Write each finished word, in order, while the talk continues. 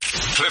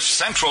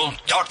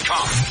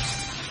CliffCentral.com.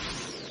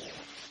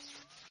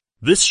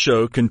 This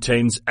show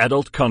contains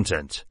adult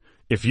content.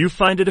 If you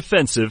find it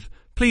offensive,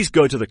 please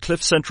go to the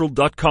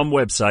CliffCentral.com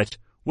website,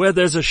 where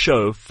there's a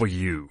show for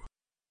you.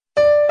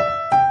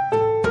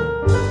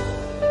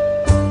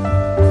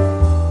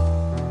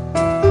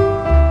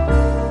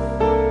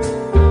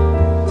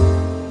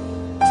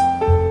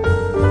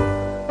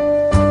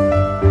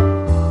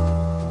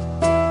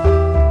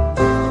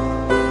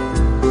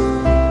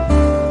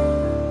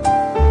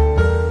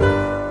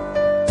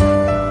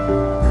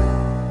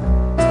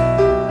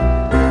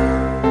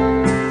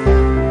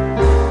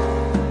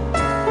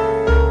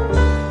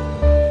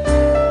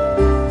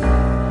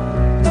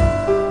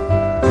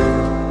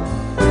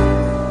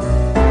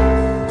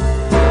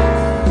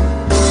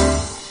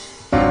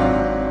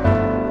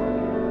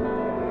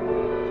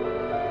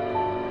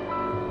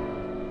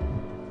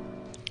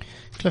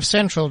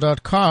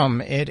 CliffCentral.com.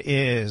 It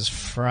is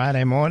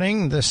Friday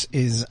morning. This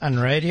is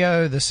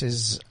Unradio. This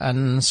is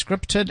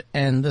Unscripted.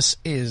 And this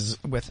is,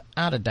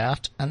 without a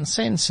doubt,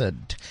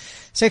 Uncensored.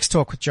 Sex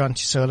Talk with John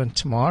Tisserl and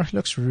Tamar.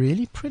 Looks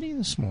really pretty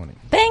this morning.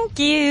 Thank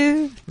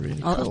you.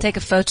 Really I'll cool. take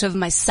a photo of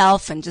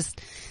myself and just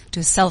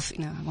do a selfie.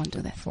 No, I won't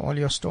do that. For all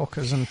your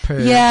stalkers and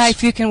pervs. Yeah,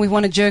 if you can, we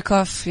want to jerk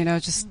off,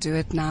 just do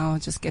it now.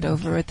 Just get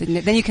over it.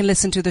 Then you can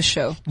listen to the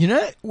show. You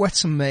know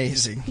what's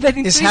amazing That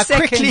in is 3 how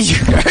seconds. quickly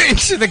you go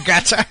into the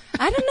gutter.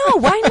 I don't know.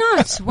 Why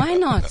not? Why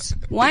not?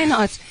 Why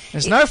not?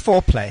 There's no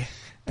foreplay.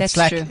 That's It's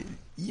like, true.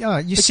 Yeah,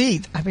 you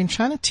see, I've been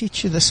trying to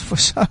teach you this for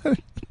so long.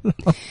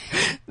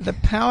 The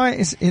power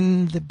is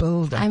in the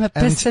build-up. I'm a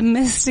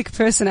pessimistic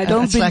person. I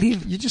don't it's like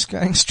believe. you're just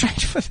going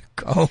straight for the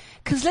goal.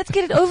 Because let's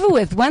get it over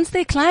with. Once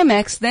they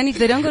climax, then if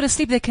they don't go to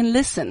sleep, they can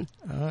listen.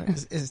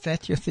 Is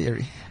that your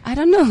theory? I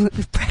don't know.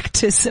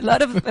 Practice a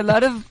lot of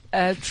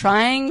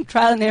trial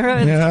and error.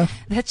 Yeah.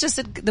 That's just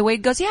the way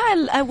it goes.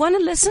 Yeah, I want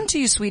to listen to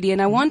you, sweetie,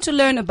 and I want to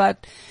learn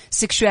about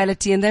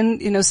sexuality. And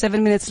then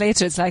 7 minutes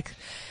later, it's like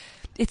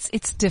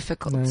it's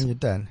difficult. No, you're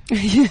done.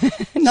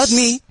 Not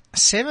me.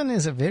 7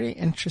 is a very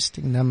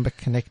interesting number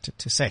connected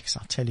to sex.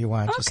 I'll tell you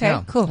why just now.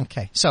 Okay, cool.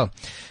 Okay, so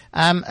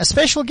a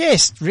special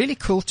guest. Really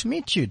cool to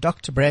meet you,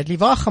 Dr. Bradley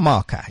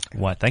Wagemarker.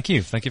 What? Thank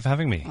you. Thank you for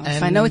having me.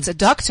 If I know it's a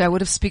doctor, I would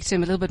have speak to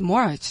him a little bit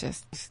more. It's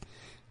just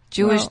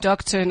Jewish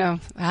doctor. No,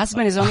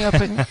 husband is only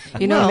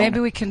maybe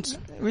we can.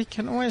 We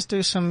can always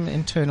do some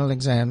internal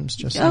exams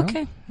just now.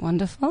 Okay,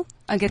 wonderful.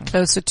 I'll get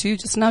closer to you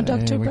just now,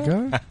 Dr. There we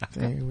go.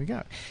 There we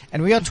go.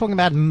 And we are talking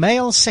about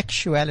male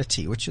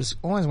sexuality, which is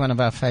always one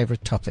of our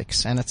favorite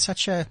topics. And it's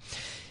such an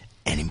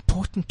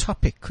important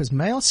topic because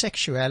male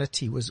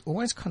sexuality was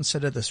always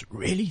considered this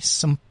really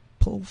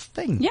simple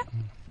thing. Yeah.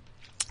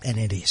 And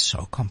it is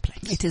so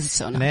complex. It is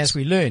so nice. And as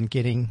we learn,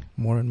 getting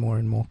more and more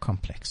and more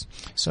complex.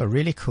 So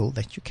really cool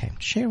that you came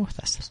to share with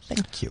us.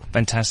 Thank you.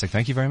 Fantastic.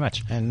 Thank you very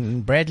much.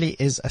 And Bradley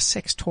is a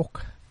sex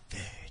talk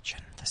virgin.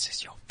 This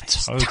is your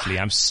first Totally.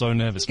 I'm so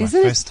nervous. My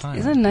Isn't first time.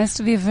 Isn't it nice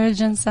to be a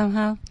virgin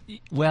somehow?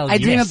 Well, I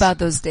dream yes. about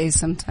those days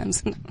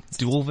sometimes.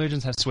 Do all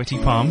virgins have sweaty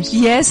palms?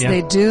 Yes, Yeah.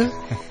 they do.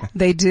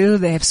 They do.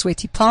 They have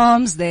sweaty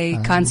palms. They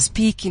can't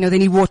speak. They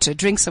need water.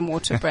 Drink some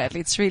water,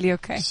 Bradley. It's really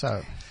okay.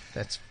 So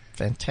that's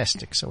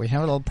fantastic. So we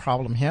have a little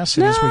problem here. As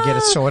soon as we get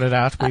it sorted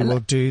out, we will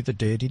do the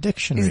dirty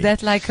dictionary. Is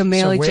that like a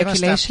male so where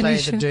must I ejaculation play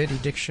issue? the dirty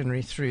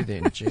dictionary through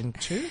then, Gen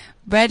 2?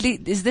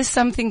 Bradley, is this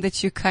something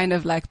that you're kind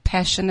of like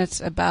passionate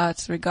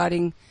about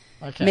regarding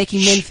Okay.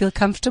 making men feel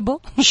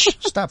comfortable?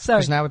 Stop, Sorry.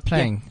 because now we're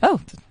playing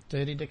Oh, the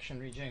dirty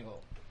dictionary jingle.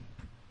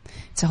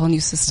 it's a whole new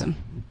system.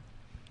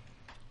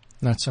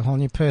 No, it's a whole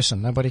new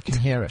person. Nobody can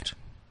hear it.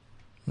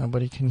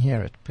 Nobody can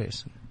hear it,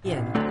 person.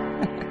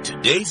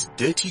 Today's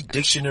dirty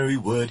dictionary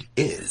word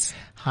is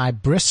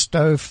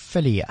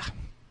Hybristophilia.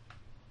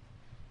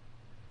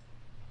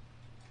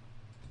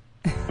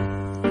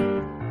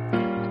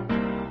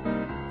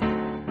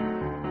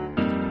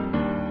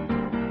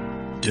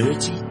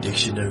 dirty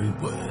dictionary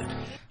word.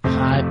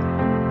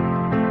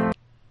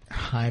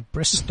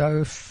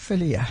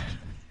 Hybristophilia.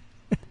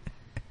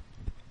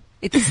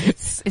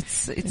 It's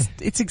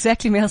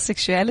exactly male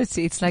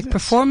sexuality. It's like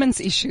performance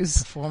issues.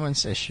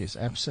 Performance issues,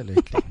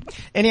 absolutely.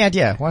 Any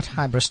idea what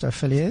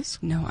hybristophilia is?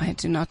 No, I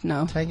do not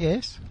know. Take a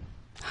guess.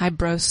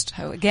 Hybrost.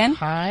 How again?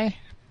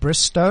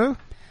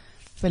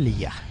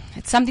 Hybristophilia.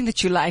 It's something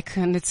that you like,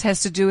 and it has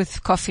to do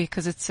with coffee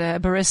because it's a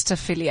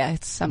baristaphilia.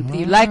 It's something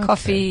you like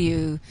coffee.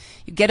 You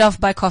get off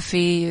by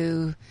coffee.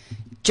 You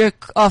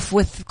jerk off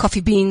with coffee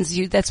beans.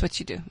 That's what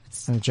you do.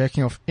 And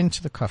jerking off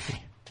into the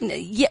coffee.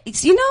 Yeah,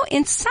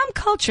 in some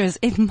cultures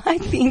it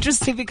might be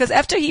interesting because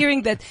after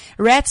hearing that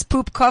rats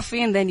poop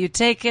coffee and then you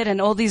take it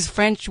and all these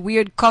French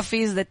weird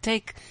coffees that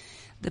take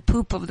the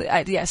poop of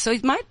so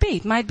it might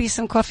be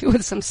some coffee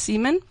with some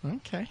semen.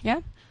 Okay. Yeah.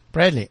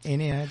 Bradley,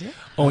 any idea?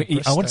 Oh,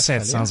 I would say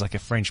it sounds like a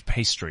French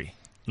pastry.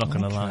 Not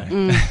going to lie.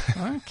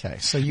 Okay,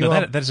 so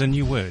that is a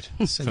new word.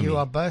 So for you me.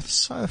 are both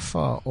so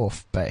far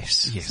off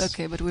base. Yes. It's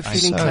okay, but we're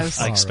feeling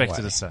close. I expected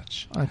away. as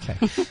such. Okay.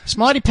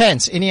 Smarty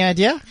Pants, any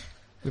idea?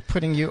 We're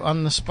putting you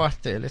on the spot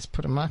there. Let's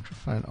put a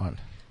microphone on.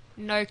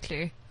 No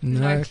clue.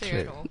 No clue clue.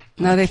 at all.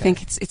 No, they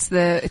think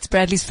it's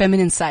Bradley's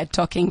feminine side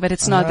talking, but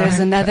it's not. There's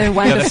another that's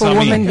wonderful not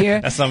woman me.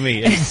 here. That's not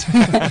me. Yes.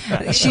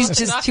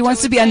 She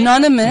wants to be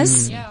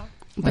anonymous, Yeah.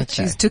 but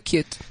Okay. she's too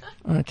cute.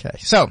 Okay.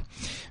 So,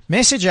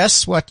 message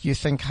us what you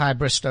think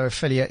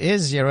hybristophilia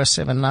is.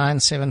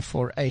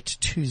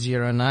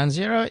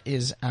 079-748-2090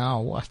 is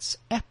our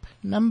WhatsApp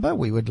number.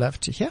 We would love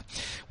to hear.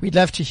 We'd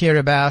love to hear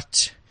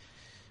about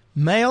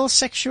male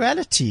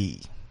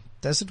sexuality.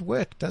 Does it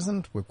work?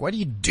 Doesn't work? What do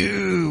you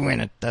do when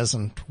it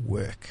doesn't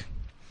work?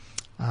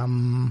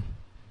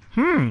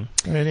 Really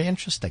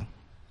interesting.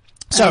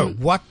 So,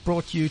 what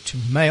brought you to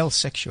male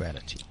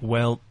sexuality?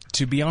 Well,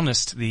 to be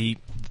honest, the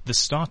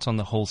start on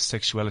the whole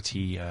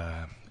sexuality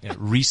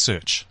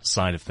research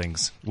side of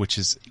things,which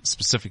is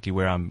specifically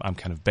where I'm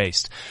kind of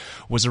based,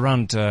 was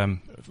around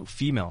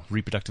female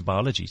reproductive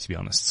biology, to be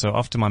honest. So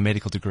after my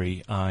medical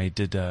degree, I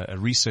did a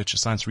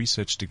science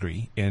research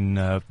degree in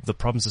the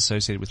problems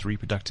associated with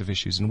reproductive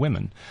issues in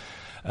women.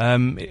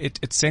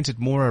 It centered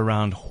more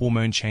around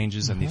hormone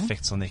changes and the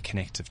effects on their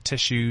connective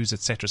tissues,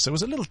 etc. So it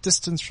was a little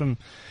distance from,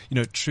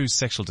 true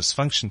sexual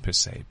dysfunction per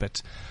se,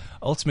 but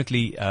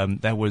ultimately,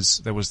 that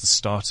was the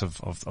start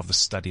of the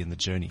study and the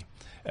journey.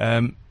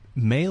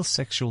 Male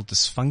sexual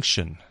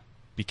dysfunction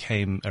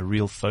became a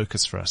real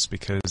focus for us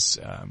because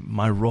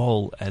my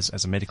role as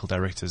a medical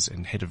director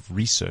and head of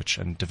research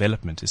and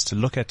development is to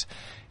look at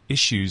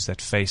issues that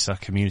face our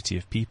community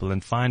of people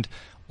and find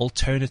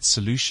alternate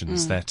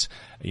solutions that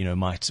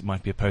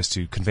might be opposed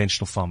to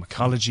conventional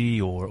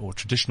pharmacology or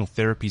traditional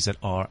therapies that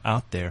are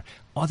out there.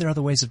 Are there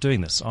other ways of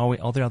doing this? Are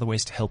there other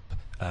ways to help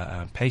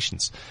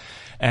patients?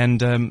 And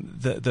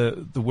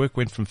the work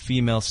went from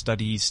female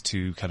studies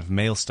to kind of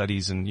male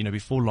studies, and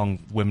before long,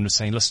 women were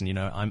saying, "Listen,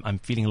 I'm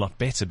feeling a lot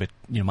better, but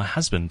my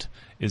husband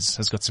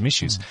has got some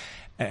issues."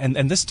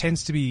 And this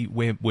tends to be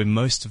where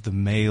most of the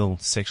male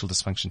sexual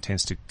dysfunction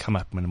tends to come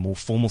up in a more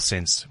formal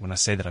sense. When I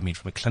say that, I mean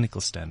from a clinical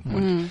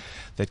standpoint.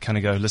 They'd kind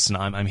of go, "Listen,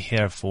 I'm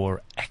here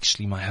for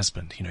actually my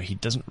husband. He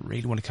doesn't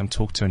really want to come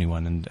talk to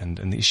anyone, and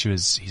the issue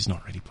is he's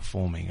not really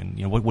performing. And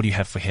what do you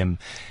have for him?"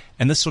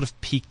 And this sort of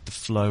piqued the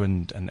flow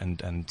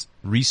and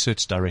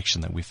research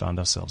direction that we found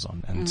ourselves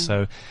on. And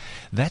so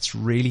that's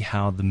really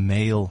how the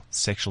male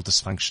sexual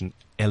dysfunction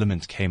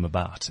element came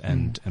about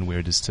and where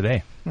it is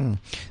today. And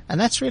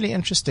that's really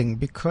interesting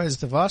because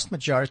the vast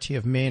majority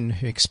of men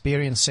who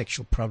experience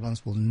sexual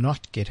problems will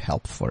not get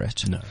help for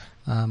it. No.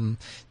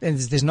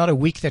 There's not a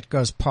week that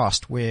goes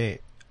past where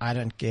I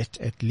don't get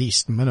at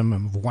least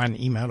minimum of one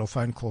email or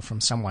phone call from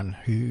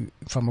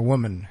from a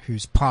woman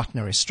whose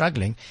partner is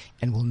struggling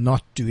and will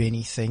not do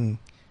anything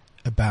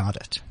about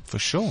it. For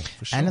sure.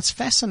 And it's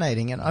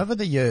fascinating. And over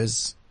the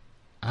years,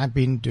 I've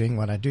been doing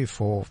what I do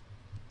for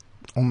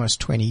almost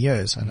 20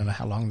 years. I don't know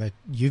how long that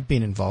you've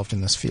been involved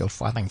in this field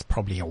for. I think it's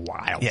probably a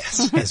while.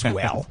 Yes. As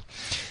well.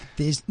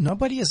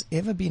 Nobody has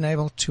ever been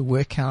able to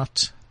work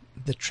out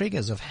the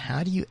triggers of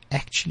how do you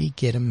actually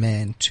get a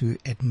man to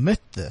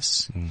admit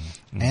this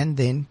and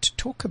then to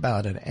talk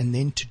about it and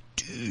then to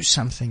do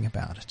something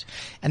about it.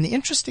 And the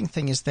interesting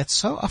thing is that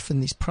so often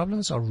these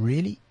problems are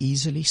really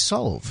easily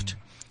solved.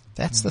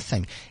 That's the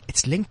thing.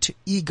 It's linked to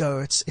ego.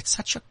 It's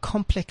such a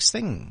complex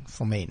thing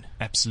for men.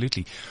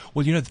 Absolutely.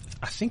 Well,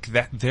 I think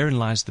that therein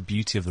lies the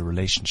beauty of the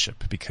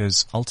relationship,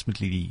 because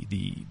ultimately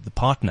the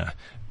partner,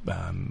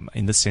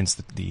 in this sense,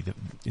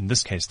 in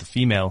this case, the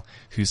female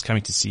who's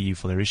coming to see you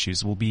for their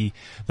issues will be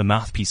the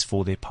mouthpiece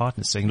for their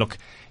partner, saying, "Look,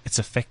 it's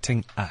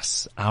affecting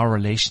us. Our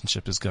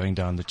relationship is going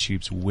down the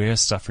tubes. We're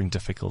suffering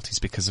difficulties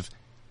because of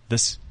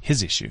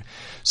his issue."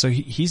 So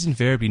he's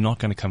invariably not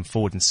going to come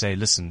forward and say,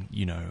 "Listen,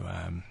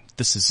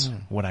 this is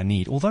what I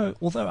need." Although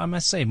I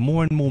must say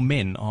more and more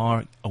men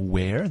are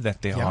aware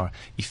that there are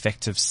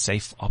effective,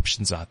 safe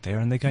options out there,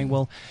 and they're going,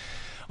 "Well,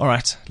 all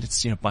right,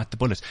 let's bite the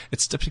bullet."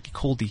 It's typically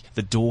called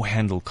the door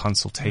handle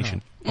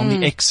consultation. On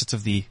the exit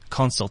of the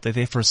consult, they're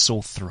there for a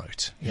sore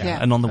throat.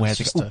 Yeah. And on the way,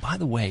 they go, "Oh, by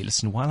the way,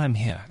 listen, while I'm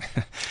here."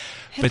 I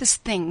have this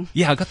thing.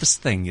 Yeah, I got this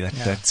thing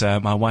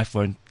that my wife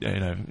won't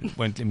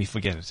let me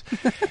forget it.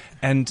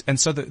 and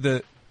so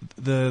the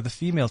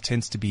female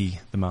tends to be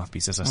the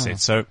mouthpiece, as I said.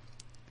 So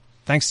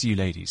thanks to you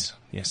ladies.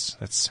 Yes,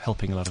 that's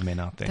helping a lot of men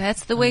out there.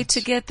 That's the way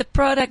to get the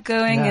product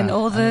going and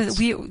all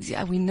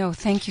we know.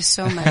 Thank you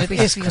so much.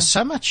 Yes, because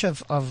so much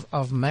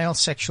of male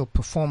sexual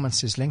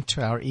performance is linked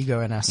to our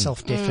ego and our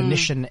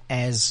self-definition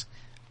as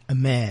a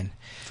man.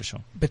 For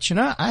sure. But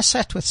I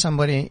sat with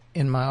somebody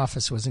in my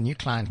office. It was a new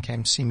client,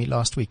 came to see me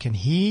last week, and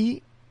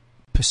he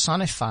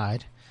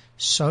personified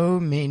so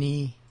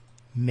many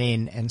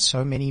men and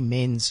so many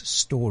men's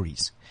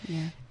stories.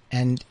 Yeah.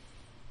 And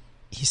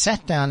he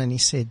sat down and he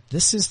said,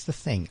 "This is the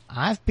thing.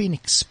 I've been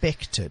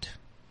expected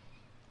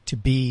to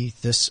be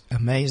this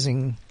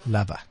amazing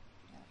lover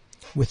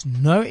with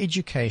no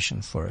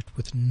education for it,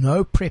 with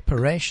no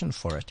preparation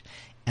for it,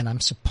 and I'm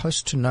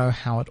supposed to know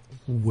how it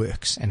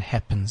works and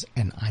happens,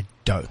 and I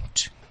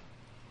don't."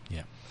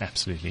 Yeah,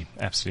 absolutely.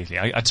 Absolutely.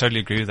 I totally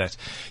agree with that.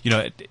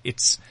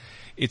 It's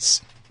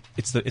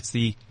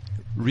the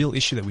real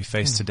issue that we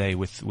face today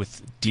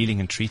with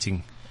dealing and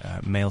treating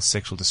male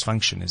sexual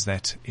dysfunction is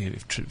that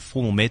if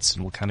formal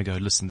medicine will kind of go,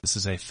 listen, this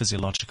is a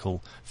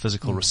physical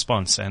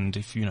response, and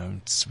if we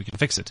can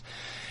fix it,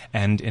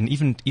 and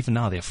even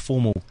now there are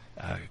formal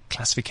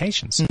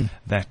classifications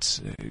that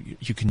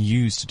you can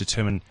use to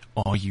determine,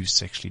 are you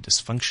sexually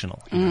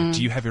dysfunctional?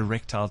 Do you have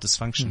erectile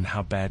dysfunction?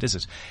 How bad is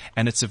it?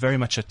 And it's very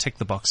much a tick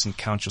the box and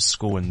count your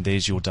score and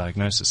there's your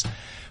diagnosis.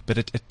 But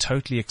it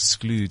totally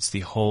excludes the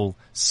whole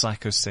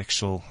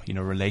psychosexual,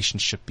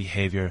 relationship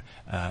behavior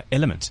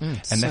element.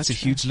 And that's a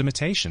huge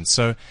limitation.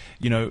 So,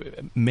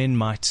 men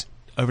might,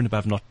 over and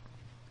above not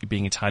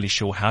being entirely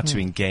sure how to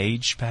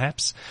engage,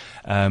 perhaps,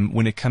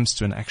 when it comes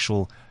to an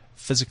actual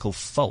physical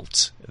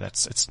fault,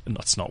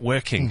 it's not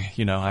working.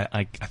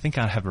 I think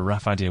I have a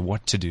rough idea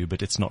what to do,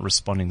 but it's not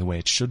responding the way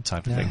it should,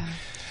 type of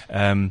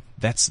thing.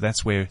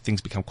 That's where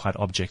things become quite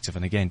objective.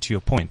 And again, to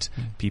your point,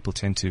 people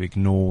tend to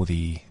ignore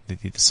the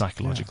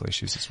psychological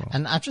issues as well.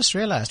 And I've just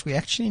realized we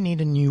actually need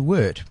a new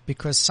word,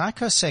 because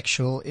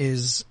psychosexual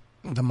is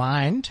the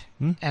mind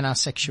and our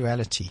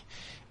sexuality.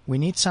 We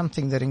need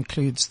something that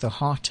includes the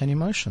heart and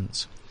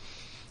emotions.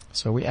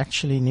 So we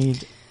actually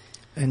need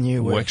a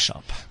new word.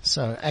 Workshop.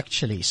 So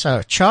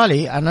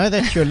Charlie, I know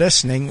that you're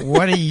listening.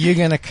 What are you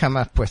going to come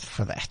up with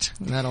for that?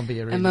 That'll be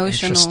a really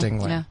interesting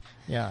one.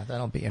 Yeah,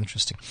 that'll be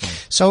interesting.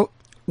 So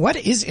what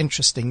is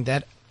interesting,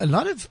 that a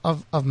lot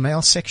of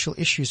male sexual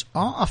issues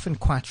are often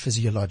quite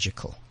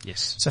physiological.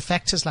 Yes. So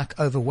factors like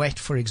overweight,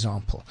 for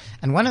example.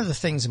 And one of the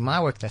things in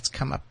my work that's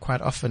come up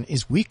quite often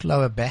is weak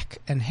lower back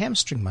and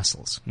hamstring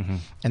muscles.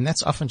 And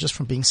that's often just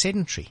from being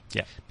sedentary.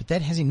 Yeah. But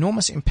that has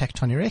enormous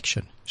impact on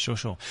erection. Sure.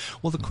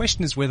 Well, the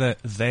question is whether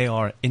they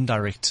are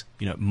indirect,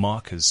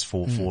 markers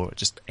for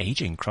just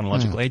aging,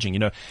 chronological aging.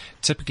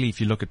 Typically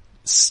if you look at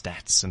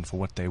stats and for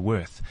what they're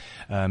worth,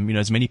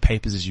 as many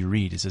papers as you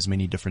read is as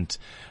many different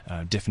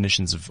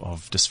definitions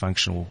of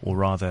dysfunction, or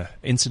rather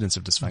incidents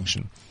of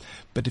dysfunction.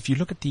 But if you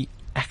look at the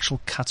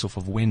actual cutoff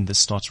of when this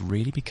starts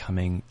really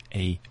becoming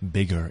a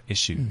bigger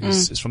issue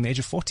is from the age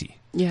of 40.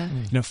 Yeah.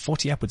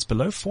 40 upwards.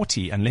 Below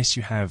 40, unless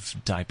you have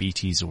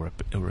diabetes or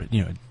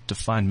a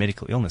defined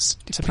medical illness,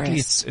 typically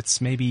it's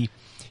maybe,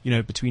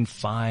 between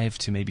 5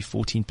 to maybe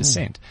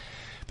 14%.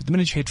 But the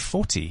minute you hit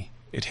 40,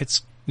 it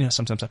hits,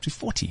 sometimes up to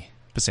 40%.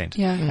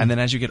 Yeah. And then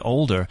as you get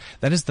older,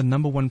 that is the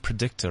number one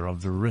predictor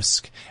of the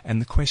risk.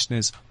 And the question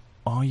is,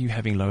 are you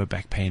having lower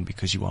back pain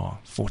because you are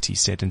 40,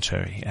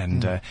 sedentary?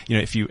 And,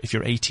 if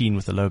you're 18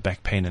 with the lower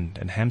back pain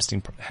and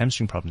hamstring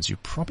problems, you're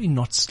probably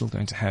not still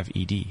going to have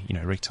ED,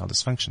 erectile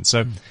dysfunction.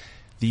 So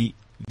the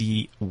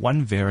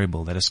one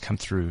variable that has come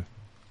through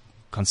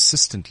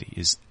consistently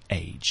is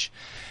age.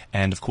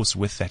 And of course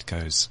with that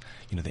goes,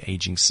 the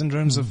aging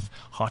syndromes of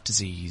heart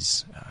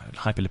disease,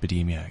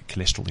 hyperlipidemia,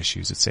 cholesterol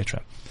issues,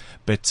 etc.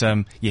 But,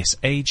 yes,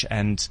 age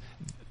and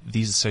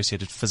these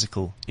associated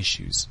physical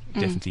issues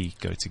definitely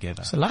go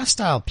together. So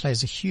lifestyle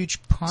plays a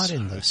huge part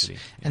in this.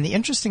 And the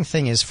interesting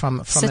thing is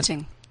from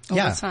sitting all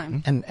the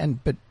time.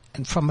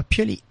 And from a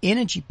purely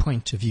energy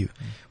point of view,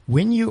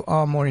 when you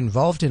are more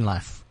involved in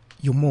life,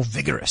 you're more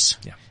vigorous.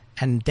 Yeah.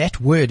 And that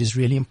word is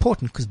really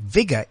important, because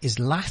vigor is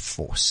life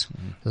force.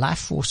 Life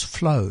force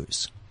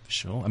flows.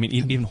 Sure. I mean,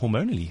 even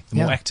hormonally, the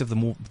more active, the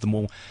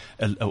more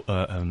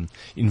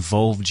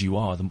involved you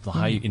are, the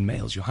higher in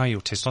males, the higher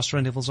your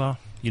testosterone levels are.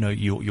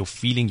 Your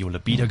feeling, your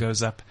libido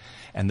goes up,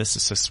 and this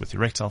assists with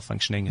erectile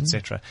functioning,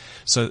 etc.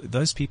 So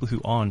those people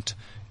who aren't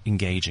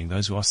engaging,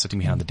 those who are sitting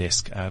behind the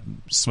desk,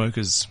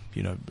 smokers,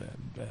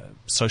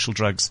 social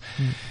drugs,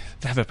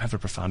 they have a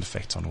profound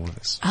effect on all of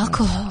this.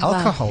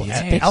 Alcohol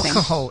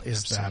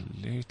is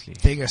absolutely the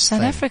biggest South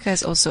thing. Africa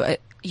is also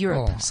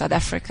Europe, South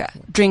Africa,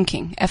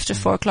 drinking after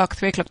 4 o'clock,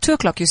 3 o'clock, 2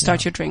 o'clock, you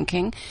start your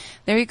drinking.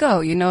 There you go.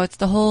 It's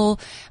the whole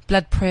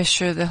blood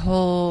pressure, the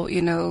whole,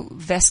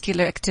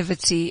 vascular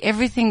activity,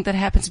 everything that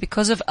happens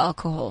because of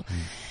alcohol.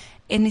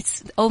 And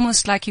it's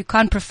almost like you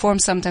can't perform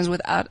sometimes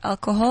without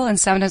alcohol, and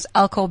sometimes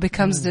alcohol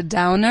becomes the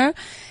downer,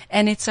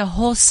 and it's a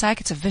whole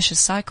cycle. It's a vicious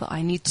cycle.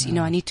 I need to,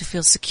 I need to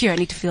feel secure. I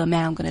need to feel a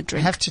man. I'm going to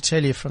drink. I have to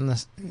tell you from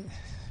this.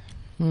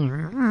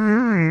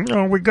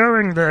 Oh, we're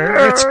going there.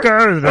 Let's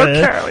go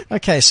there.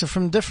 Okay, so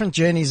from different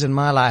journeys in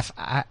my life,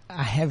 I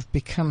have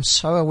become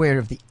so aware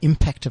of the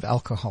impact of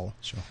alcohol.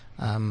 Sure.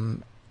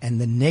 And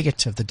the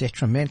negative, the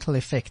detrimental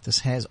effect this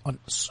has on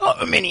so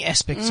many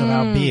aspects of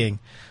our being.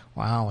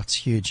 Wow, it's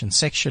huge. And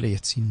sexually,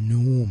 it's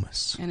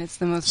enormous. And it's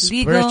the most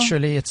legal.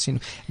 Spiritually,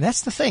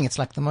 that's the thing. It's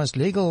like the most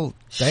legal,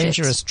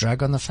 dangerous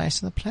drug on the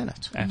face of the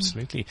planet.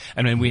 Absolutely.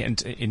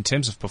 And in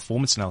terms of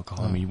performance in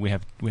alcohol, I mean, we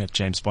have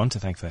James Bond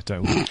to thank for that,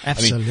 don't we?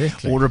 Absolutely. I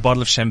mean, order a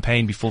bottle of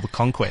champagne before the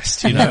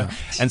conquest,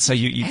 And so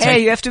you you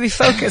have to be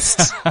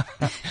focused.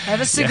 Have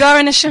a cigar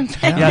and a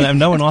champagne. Yeah,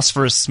 no one asks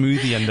for a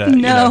smoothie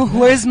and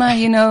where's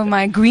my,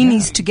 my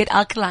greenies to get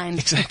alkaline?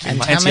 Exactly.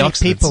 And how many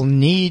people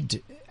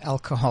need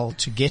alcohol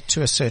to get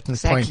to a certain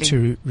point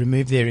to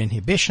remove their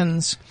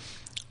inhibitions?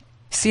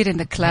 You see it in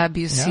the club,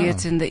 you see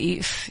it in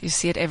you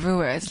see it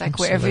everywhere. It's like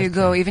wherever you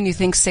go, even you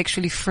think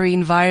sexually free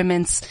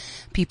environments,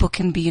 people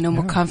can be,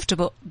 more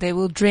comfortable. They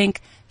will drink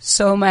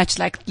so much,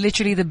 like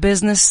literally the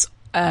business,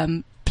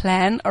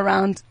 plan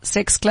around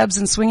sex clubs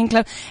and swinging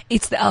clubs,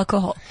 it's the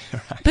alcohol.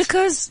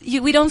 Because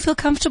we don't feel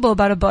comfortable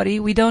about our body.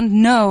 We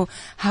don't know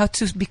how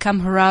to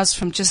become aroused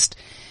from just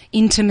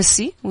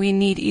intimacy. We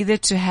need either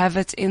to have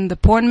it in the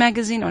porn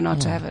magazine or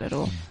not to have it at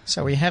all.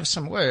 So we have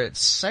some words: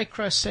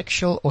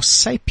 sacrosexual or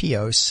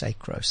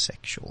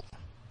sapiosacrosexual.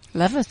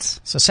 Love it.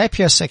 So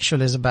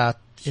sapiosexual is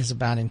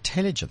about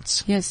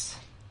intelligence. Yes.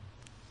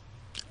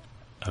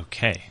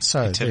 Okay. So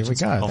there we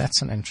Intelligence go. of-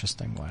 That's an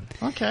interesting one.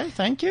 Okay,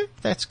 thank you.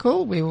 That's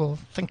cool. We will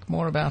think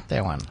more about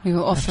that one. We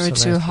will offer it to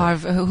Absolutely.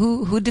 Harvard.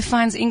 Who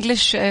defines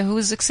English?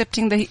 Who's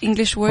accepting the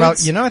English words? Well,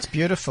 you know, it's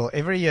beautiful.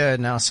 Every year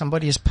now,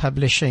 somebody is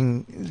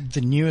publishing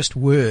the newest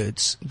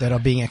words that are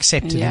being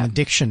accepted Yeah. in the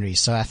dictionary.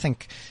 So I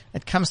think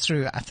it comes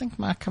through,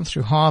 might come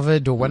through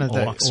Harvard or one of Or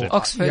the... Oxford.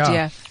 Oxford,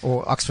 yeah.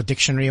 Or Oxford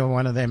Dictionary or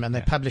one of them. And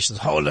they publish this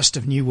whole list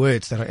of new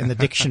words that are in the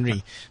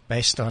dictionary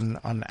based on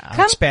our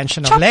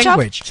expansion chop, of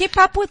language. Chop, keep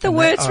up with the And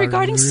they words are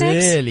regarding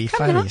sex. really Come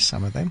funny, on.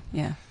 some of them.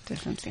 Yeah,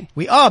 definitely.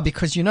 We are,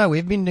 because, you know,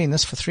 we've been doing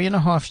this for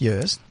 3.5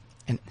 years.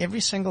 And every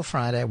single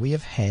Friday we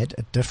have had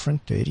a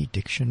different dirty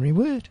dictionary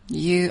word.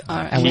 You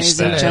are And we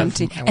still amazing, have-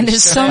 Jonty. and And we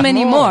there's still so have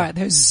many more. more.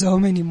 There's so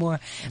many more.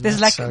 There's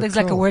that's like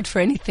so a cool. word for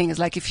anything. It's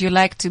like if you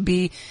like to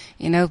be,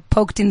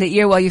 poked in the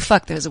ear while you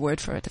fuck, there's a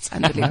word for it. It's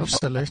unbelievable.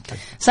 Absolutely.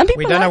 Some people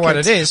We don't know like what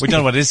it is. We don't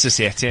know what it is just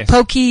yet, yes.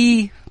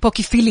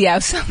 Pokephilia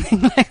or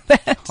something like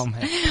that. Oh,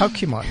 man.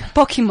 Pokemon.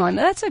 Pokemon.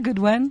 That's a good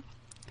one.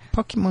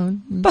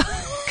 Pokemon.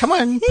 Come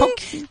on,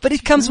 But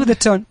it comes with a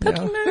tone. Yeah.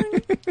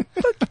 Pokemon.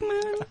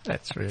 Pokemon.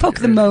 That's really, Poke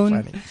the really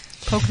moan. funny.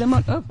 Poke them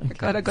on. Oh my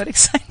God, I got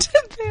excited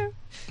there.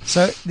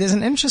 So there's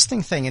an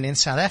interesting thing, and in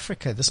South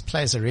Africa, this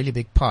plays a really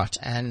big part.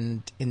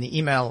 And in the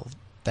email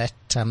that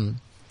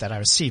I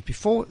received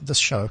before this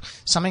show,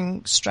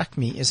 something struck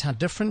me is how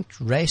different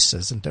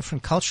races and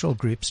different cultural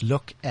groups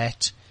look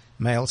at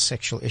male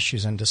sexual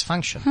issues and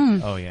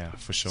dysfunction. Oh, yeah,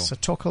 for sure. So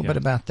talk a little Yeah. bit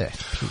about that,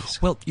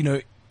 please. Well,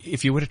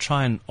 if you were to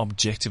try and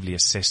objectively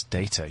assess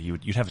data,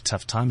 you'd have a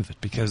tough time of it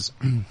because,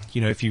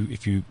 if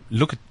you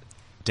look at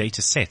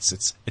data sets,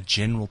 it's a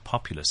general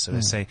populace. So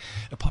they say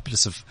a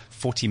populace of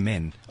 40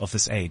 men of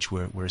this age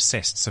were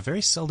assessed. So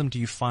very seldom do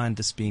you find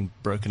this being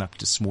broken up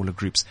into smaller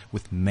groups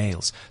with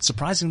males.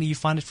 Surprisingly, you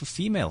find it for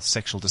female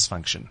sexual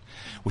dysfunction,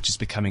 which is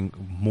becoming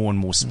more and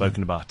more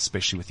spoken about,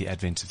 especially with the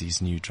advent of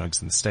these new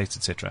drugs in the States,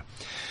 etc.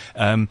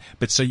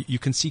 But so you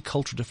can see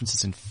cultural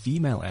differences in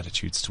female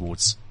attitudes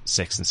towards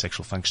sex and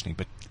sexual functioning.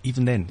 But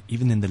even then,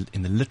 even in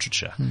the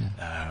literature,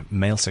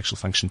 male sexual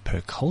function per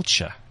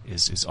culture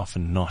is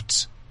often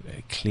not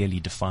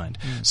clearly defined.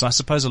 So I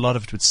suppose a lot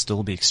of it would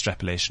still be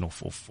extrapolation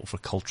of a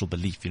cultural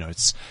belief.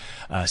 It's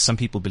some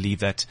people believe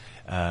that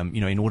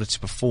in order to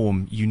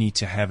perform, you need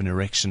to have an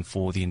erection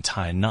for the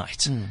entire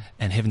night.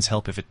 And heavens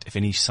help if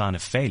any sign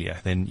of failure,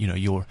 then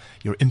you're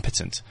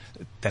impotent.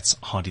 That's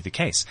hardly the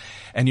case.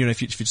 And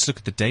if you just look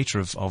at the data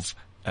of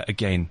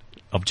again,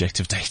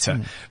 objective data.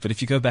 But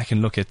if you go back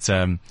and look at,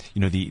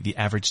 the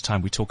average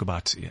time we talk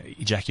about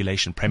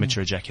ejaculation,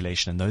 premature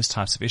ejaculation and those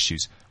types of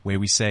issues where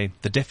we say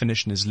the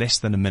definition is less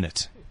than a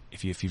minute.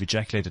 If you've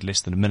ejaculated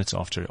less than a minute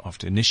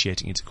after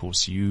initiating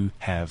intercourse, you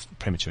have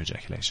premature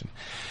ejaculation.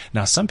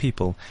 Now, some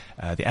people,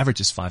 the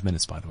average is 5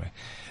 minutes, by the way.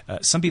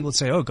 Some people would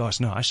say, oh gosh,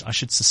 no, I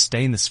should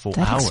sustain this for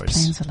That hours.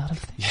 explains a lot of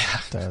things. Yeah.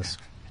 It does.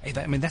 Hey,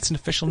 that's an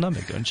official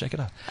number. Go and check it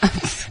out.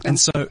 And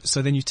so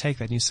then you take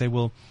that and you say,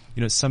 well,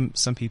 some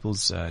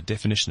people's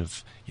definition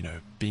of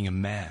being a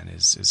man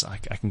is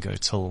I can go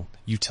till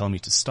you tell me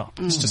to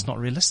stop. It's just not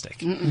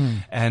realistic.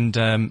 And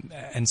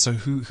so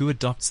who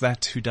adopts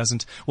that? Who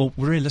doesn't? Well,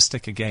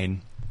 realistic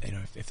again.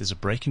 If there's a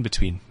break in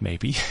between,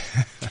 maybe.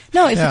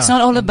 No, if Yeah. it's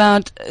not all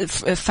about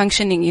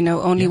functioning,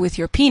 only with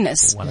your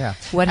penis. Yeah.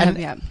 What And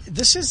have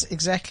this is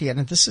exactly, and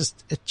it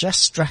just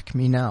struck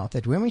me now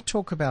that when we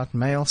talk about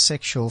male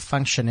sexual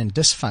function and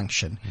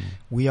dysfunction,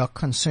 we are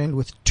concerned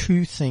with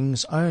two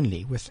things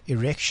only, with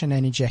erection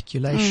and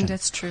ejaculation.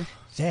 That's true.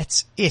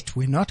 That's it.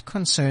 We're not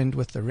concerned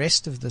with the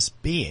rest of this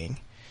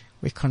being.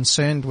 We're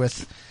concerned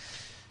with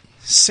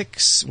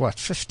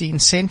 15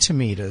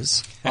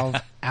 centimeters of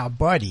our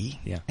body.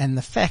 Yeah. And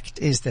the fact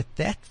is that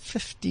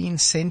 15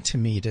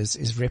 centimeters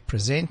is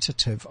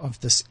representative of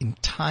this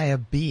entire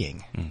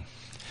being.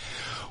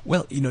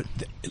 Well, a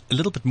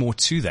little bit more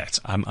to that.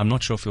 I'm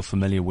not sure if you're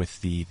familiar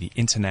with the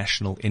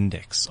International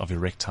Index of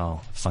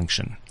Erectile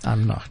Function.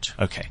 I'm not.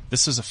 Okay.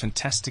 This is a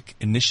fantastic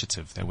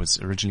initiative that was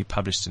originally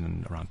published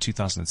in around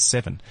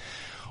 2007,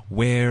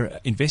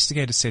 where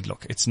investigators said,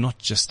 look, it's not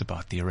just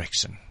about the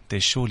erection. There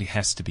surely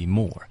has to be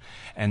more.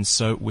 And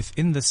so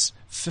within this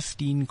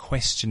 15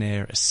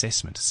 questionnaire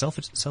assessment,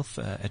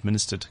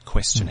 self-administered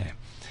questionnaire,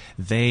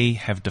 they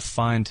have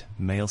defined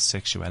male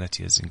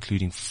sexuality as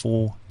including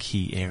 4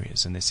 key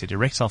areas. And they said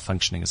erectile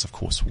functioning is, of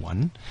course,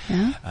 one.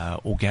 Yeah.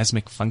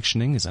 Orgasmic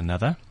functioning is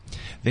another.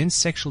 Then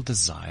sexual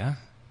desire.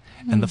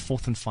 And the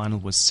fourth and final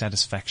was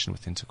satisfaction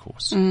with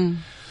intercourse.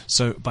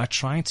 So by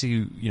trying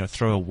to,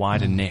 throw a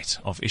wider net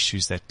of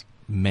issues that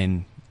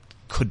men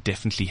could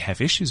definitely have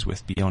issues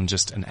with beyond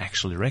just an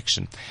actual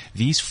erection.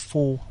 These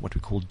 4, what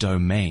we call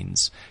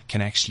domains,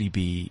 can actually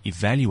be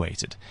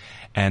evaluated.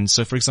 And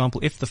so, for example,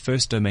 if the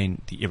first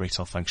domain, the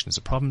erectile function, is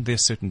a problem,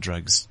 there's certain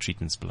drugs,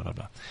 treatments, blah, blah,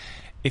 blah.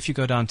 If you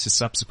go down to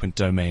subsequent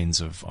domains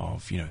of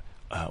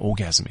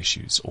orgasm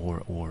issues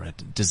or a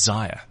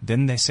desire,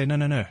 then they say,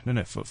 no.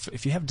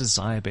 If you have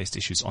desire-based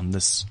issues on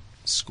this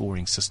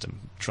scoring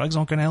system, drugs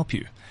aren't going to help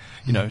you.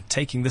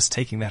 Taking this,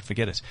 taking that,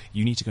 forget it.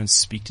 You need to go and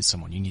speak to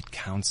someone. You need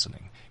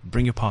counseling.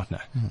 Bring your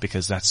partner,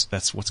 because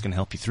that's what's going to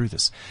help you through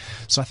this.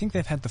 So I think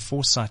they've had the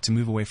foresight to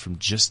move away from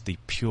just the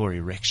pure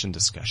erection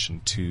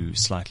discussion to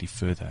slightly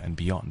further and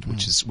beyond,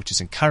 which is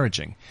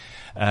encouraging.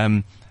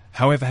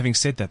 However, having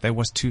said that, there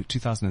was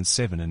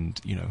 2007, and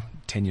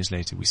 10 years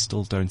later, we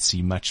still don't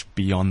see much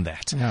beyond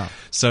that. Yeah.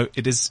 So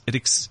it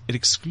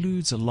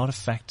excludes a lot of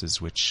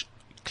factors which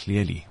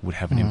clearly would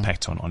have an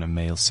impact on a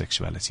male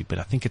sexuality. But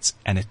I think it's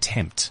an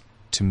attempt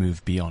to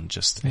move beyond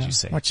just, as you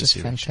say, which is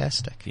just erection.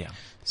 fantastic. Yeah.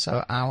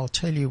 So I will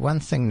tell you one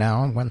thing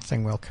now, and one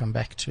thing we'll come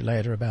back to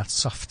later about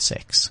soft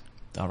sex,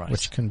 All right.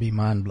 which can be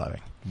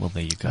mind-blowing. Well,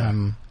 there you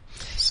go.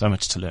 So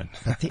much to learn.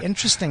 But the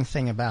interesting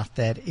thing about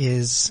that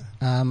is,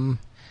 and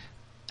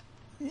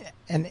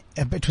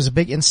it was a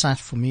big insight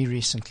for me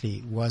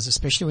recently, was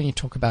especially when you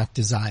talk about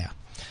desire.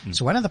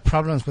 So one of the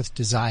problems with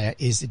desire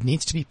is it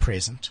needs to be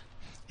present.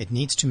 It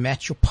needs to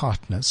match your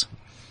partner's.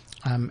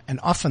 And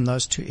often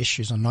those two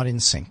issues are not in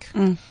sync.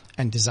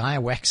 And desire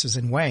waxes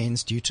and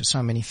wanes due to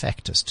so many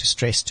factors, to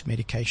stress, to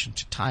medication,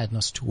 to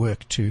tiredness, to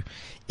work, to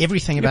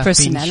everything Your about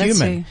being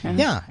personality, human.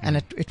 Yeah, and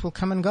it will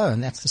come and go,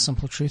 and that's the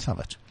simple truth of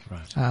it.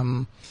 Right.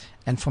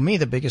 And for me,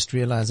 the biggest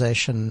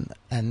realization,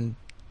 and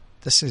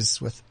this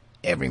is with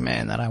every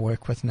man that I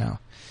work with now,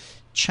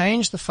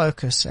 change the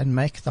focus and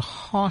make the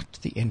heart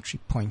the entry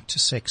point to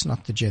sex,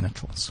 not the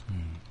genitals.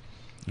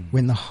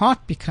 When the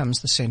heart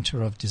becomes the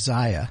center of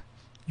desire,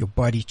 your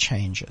body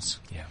changes.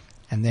 Yeah.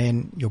 And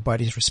then your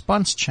body's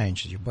response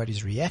changes, your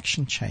body's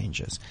reaction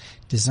changes.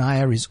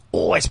 Desire is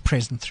always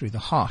present through the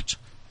heart.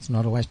 It's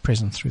not always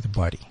present through the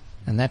body.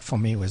 And that for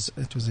me was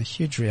a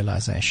huge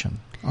realization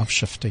of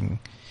shifting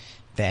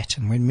that.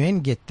 And when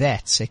men get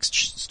that, sex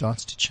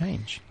starts to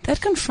change.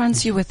 That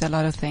confronts you with a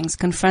lot of things.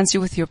 Confronts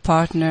you with your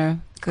partner,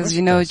 because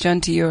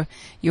Jonty,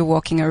 you're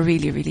walking a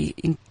really,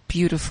 really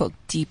beautiful,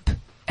 deep,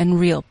 and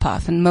real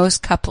path. And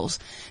most couples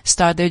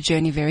start their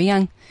journey very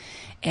young,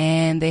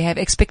 and they have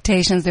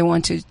expectations. They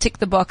want to tick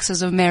the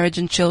boxes of marriage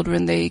and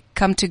children. They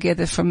come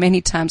together for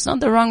many times, not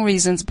the wrong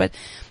reasons, but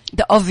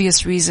the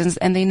obvious reasons,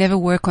 and they never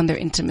work on their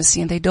intimacy,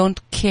 and they don't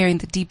care in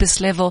the deepest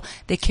level.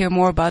 They care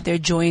more about their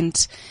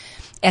joint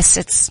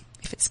assets.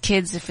 If it's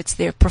kids, if it's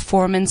their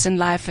performance in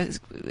life,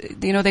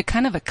 they're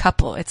kind of a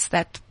couple. It's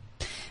that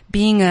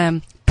being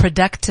a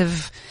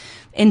productive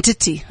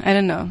entity. I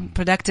don't know,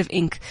 productive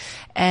ink.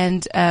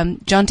 And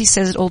Jonty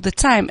says it all the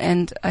time.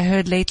 And I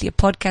heard lately a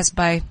podcast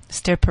by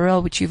Esther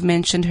Perel, which you've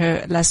mentioned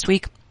her last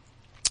week,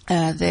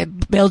 the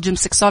Belgium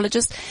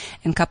sexologist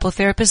and couple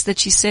therapist, that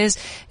she says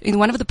in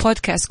one of the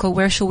podcasts called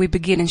Where Shall We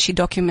Begin, and she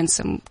documents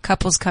some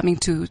couples coming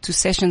to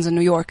sessions in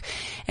New York.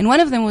 And one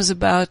of them was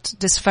about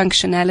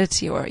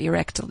dysfunctionality or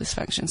erectile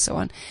dysfunction and so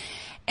on.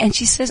 And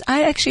she says,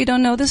 I actually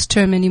don't know this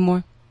term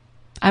anymore.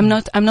 I'm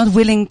not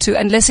willing to,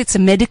 unless it's a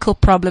medical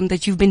problem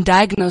that you've been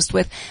diagnosed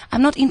with.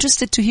 I'm not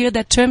interested to hear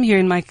that term here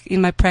in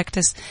my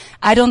practice.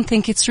 I don't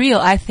think it's real.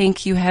 I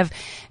think you have,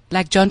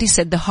 like Jonty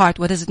said, the heart.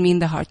 What does it mean,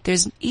 the heart?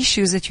 There's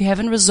issues that you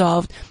haven't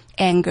resolved.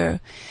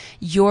 Anger,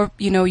 your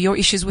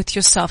issues with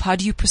yourself. How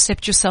do you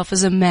perceive yourself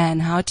as a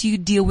man? How do you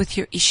deal with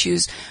your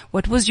issues?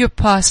 What was your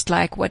past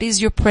like? What is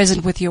your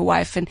present with your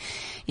wife? And,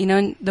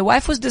 the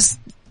wife was just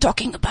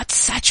talking about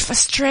such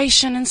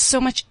frustration and so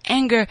much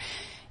anger.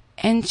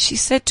 And she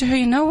said to her,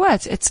 you know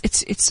what?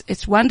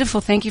 It's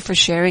wonderful. Thank you for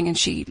sharing. And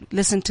she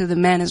listened to the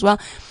man as well.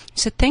 She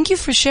said, thank you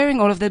for sharing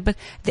all of that. But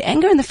the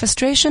anger and the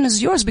frustration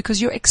is yours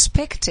because you're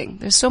expecting.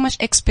 There's so much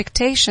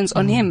expectations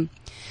on him.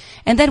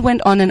 And that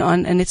went on.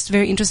 And it's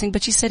very interesting.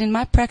 But she said, in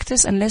my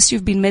practice, unless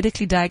you've been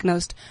medically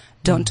diagnosed,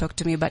 don't talk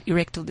to me about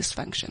erectile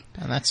dysfunction.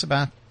 And that's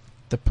about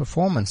the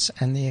performance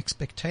and the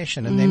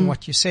expectation. And then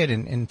what you said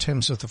in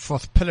terms of the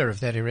fourth pillar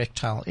of that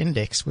erectile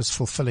index was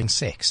fulfilling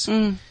sex.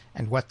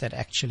 And what that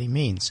actually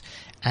means.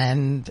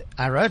 And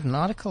I wrote an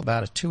article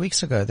about it 2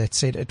 weeks ago that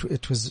said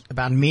it was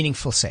about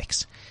meaningful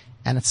sex.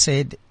 And it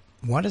said,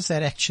 what does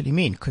that actually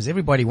mean? Because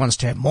everybody wants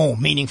to have more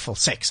meaningful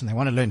sex, and they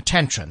want to learn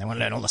tantra, and they want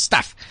to learn all the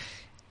stuff.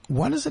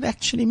 What does it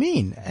actually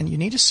mean? And you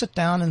need to sit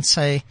down and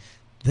say,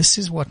 this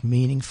is what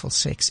meaningful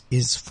sex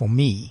is for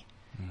me.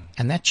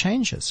 And that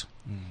changes.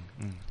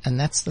 And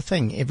that's the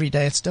thing. Every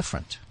day it's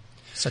different.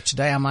 So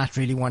today I might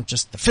really want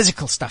just the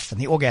physical stuff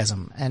and the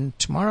orgasm. And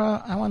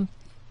tomorrow I want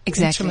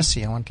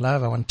intimacy, I want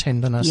love, I want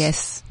tenderness.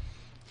 Yes.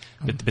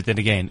 But then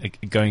again,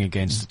 going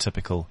against the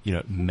typical,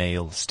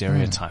 male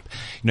stereotype,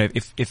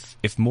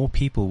 if more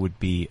people would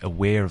be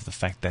aware of the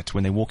fact that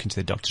when they walk into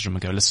their doctor's room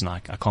and go, listen, I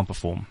can't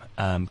perform,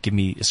 give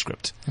me a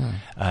script.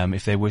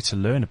 If they were to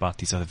learn about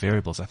these other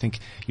variables, I think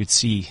you'd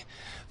see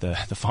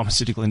the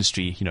pharmaceutical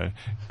industry,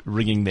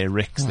 wringing their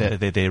wrists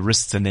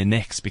and their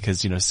necks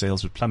because,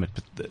 sales would plummet.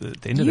 But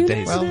at the end of the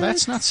day, well,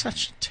 that's not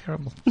such a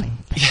terrible thing.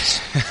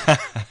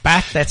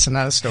 But that's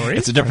another story.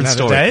 It's a different Another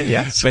story. Day,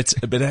 yes.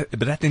 But at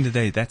the end of the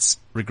day, that's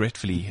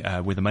regretfully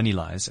where the money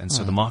lies. And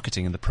so the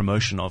marketing and the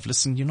promotion of,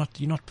 listen, you're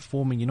not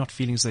performing, you're not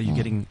feeling as though you're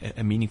getting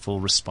a meaningful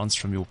response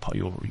from your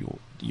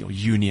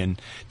union.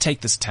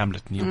 Take this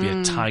tablet and you'll be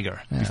a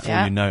tiger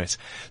before you know it.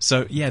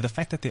 So the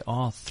fact that there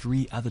are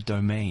 3 other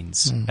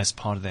domains as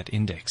part of that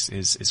index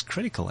is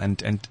critical.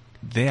 And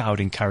there I would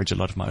encourage a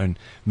lot of my own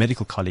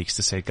medical colleagues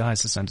to say,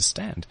 guys, let's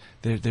understand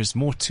there's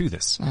more to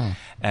this.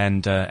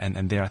 And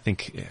there I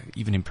think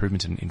even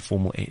improvement in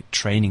formal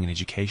training and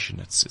education,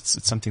 it's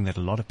something that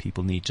a lot of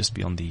people need just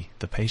beyond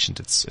the patient.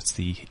 It's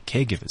the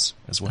caregivers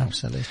as well.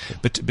 Absolutely.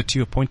 But to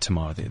your point,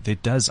 Tamar, there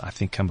does, I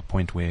think, come a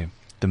point where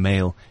the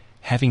male,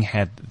 having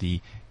had the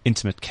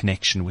intimate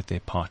connection with their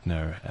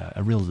partner,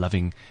 a real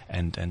loving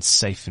and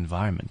safe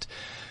environment,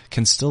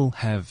 can still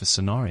have a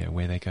scenario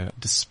where they go,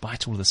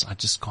 despite all this, I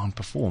just can't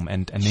perform,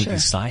 and then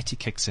anxiety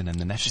kicks in, and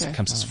then that just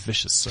becomes this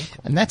vicious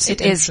circle. And that's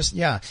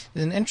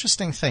an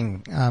interesting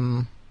thing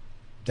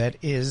that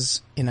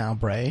is in our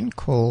brain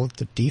called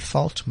the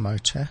default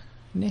motor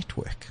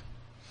network.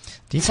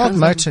 Default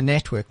motor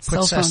network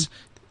puts us,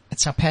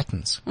 it's our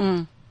patterns,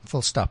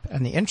 full stop.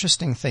 And the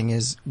interesting thing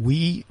is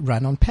we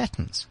run on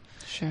patterns.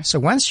 Sure. So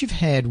once you've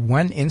had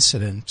one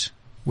incident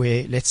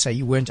where, let's say,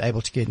 you weren't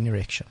able to get an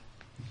erection,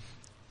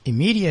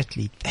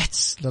 immediately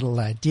that little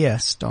idea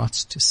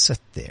starts to sit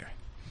there.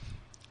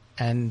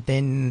 And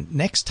then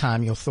next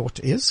time your thought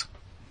is,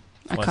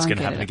 what's going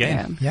to happen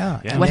again? Yeah.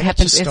 And What then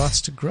happens it just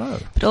starts to grow.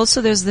 But also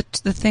there's the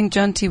thing,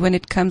 John T., when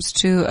it comes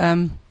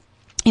to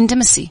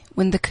intimacy,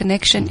 when the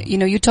connection,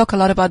 you talk a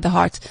lot about the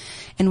heart,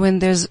 and when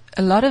there's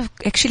a lot of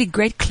actually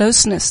great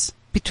closeness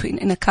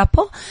in a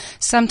couple,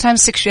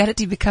 sometimes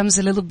sexuality becomes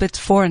a little bit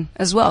foreign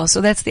as well.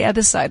 So that's the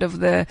other side of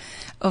the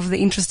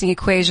interesting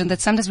equation, that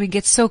sometimes we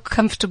get so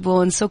comfortable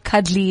and so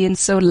cuddly and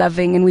so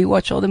loving, and we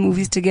watch all the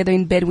movies together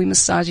in bed, we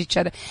massage each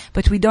other,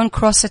 but we don't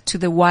cross it to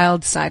the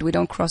wild side. We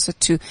don't cross it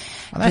to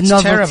the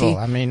novelty. Terrible.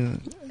 I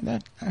mean,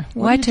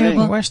 why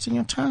terrible? Wasting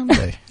your time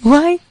there.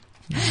 Why?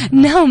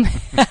 No,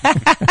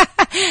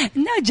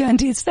 no, John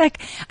D. It's like,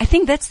 I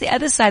think that's the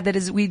other side that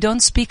is we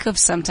don't speak of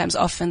sometimes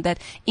often, that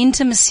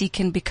intimacy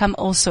can become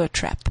also a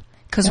trap.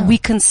 Because we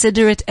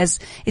consider it as,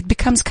 it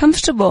becomes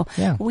comfortable.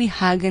 Yeah. We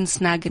hug and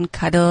snug and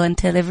cuddle and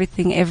tell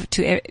everything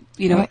to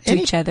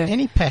each other.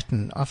 Any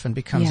pattern often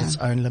becomes its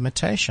own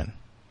limitation.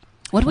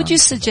 What would you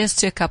suggest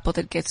to a couple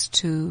that gets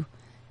too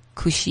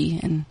cushy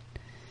and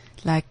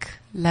like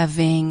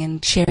loving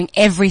and sharing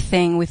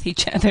everything with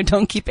each other?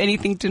 Don't keep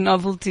anything to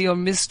novelty or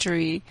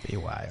mystery. Be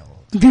wild.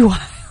 Be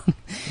wild.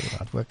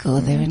 Go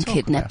there and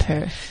kidnap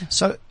her.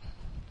 So,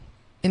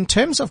 in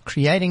terms of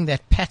creating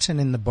that pattern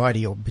in the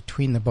body or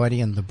between the body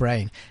and the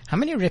brain, how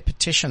many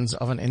repetitions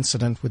of an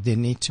incident would there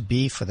need to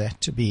be for that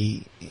to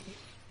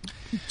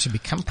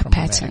become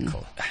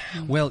problematical?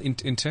 Well,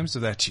 in terms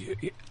of that,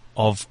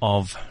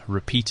 of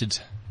repeated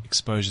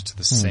exposure to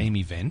the same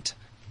event,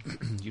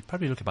 you'd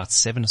probably look about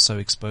 7 or so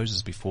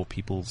exposures before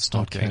people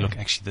start going, look,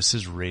 actually, this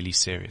is really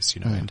serious,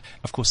 And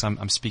of course,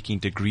 I'm speaking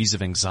degrees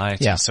of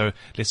anxiety. Yeah. So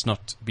let's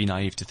not be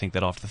naive to think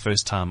that after the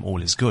first time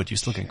all is good. You're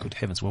still going, good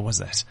heavens, what was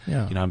that?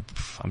 Yeah.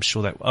 I'm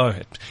sure that,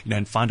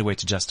 and find a way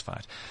to justify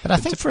it. But I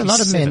think for a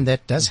lot of men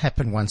that does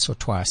happen once or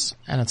twice,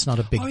 and it's not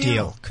a big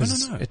deal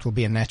because it will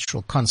be a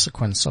natural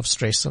consequence of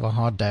stress, of a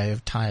hard day,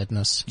 of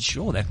tiredness.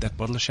 Sure, that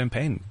bottle of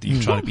champagne,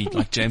 you try to be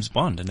like James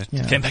Bond, and it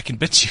came back and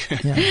bit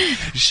you,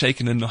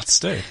 shaken and not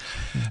stirred.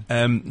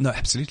 No,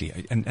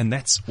 absolutely. And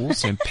that's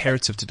also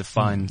imperative to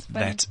define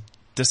that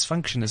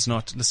dysfunction is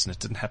not, listen, it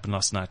didn't happen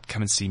last night,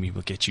 come and see me,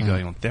 we'll get you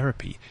going on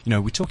therapy.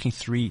 We're talking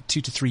 2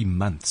 to 3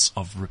 months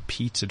of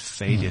repeated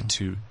failure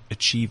to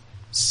achieve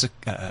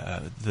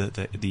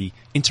the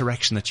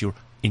interaction that you're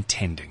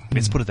intending.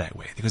 Let's put it that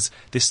way, because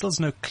there still is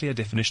no clear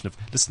definition of,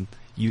 listen,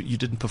 you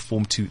didn't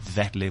perform to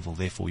that level,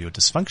 therefore you're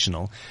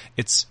dysfunctional.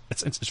 It's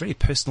really a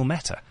personal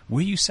matter.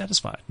 Were you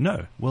satisfied?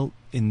 No. Well,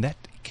 in that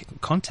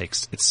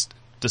context, it's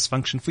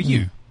dysfunction for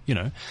you,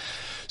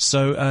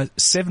 So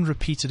 7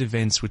 repeated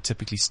events would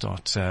typically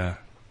start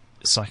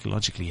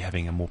psychologically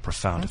having a more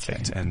profound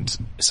effect, and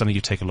something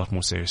you take a lot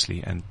more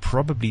seriously, and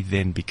probably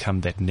then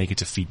become that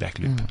negative feedback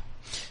loop.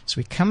 So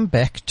we come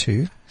back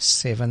to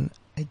 7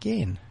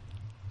 again.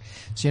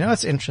 So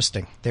it's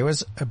interesting. There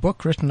was a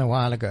book written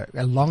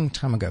a long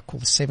time ago,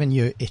 called The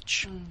 7-Year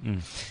Itch.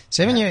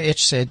 7-Year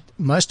Itch said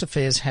most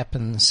affairs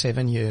happen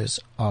 7 years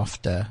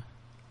after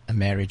a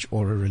marriage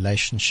or a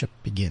relationship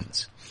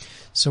begins.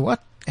 So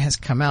what has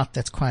come out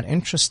that's quite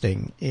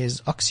interesting is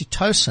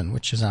oxytocin,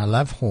 which is our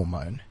love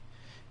hormone,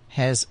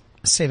 has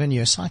a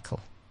 7-year cycle.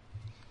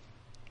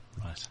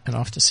 Right. And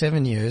after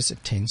 7 years,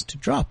 it tends to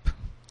drop.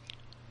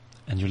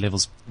 And your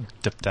levels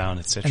dip down,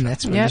 etc. And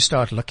that's when Yeah. you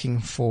start looking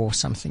for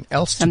something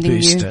else Something to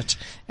boost new. it.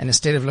 And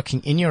instead of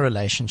looking in your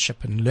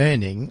relationship and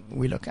learning,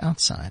 we look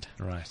outside.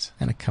 Right.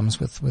 And it comes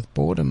with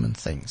boredom and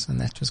things. And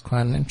that was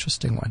quite an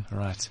interesting one.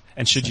 Right.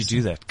 And should you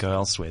do that, go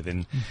elsewhere,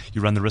 then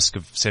you run the risk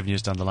of 7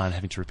 years down the line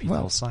having to repeat the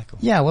whole cycle.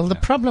 Yeah, well, the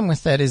problem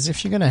with that is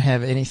if you're going to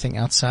have anything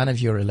outside of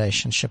your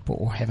relationship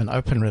or have an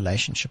open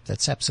relationship,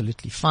 that's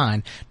absolutely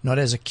fine, not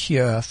as a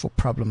cure for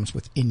problems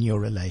within your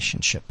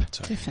relationship.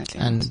 Definitely.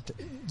 And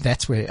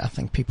that's where I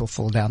think people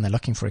fall down. They're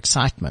looking for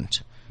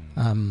excitement.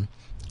 And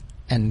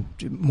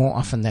more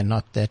often than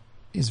not, that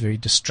is very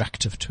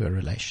destructive to a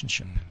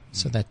relationship.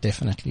 So that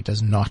definitely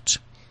does not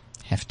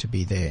have to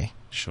be there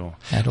Sure.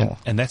 at all.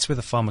 And that's where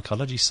the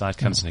pharmacology side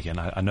comes in again.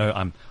 I know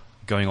I'm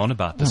going on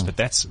about this, but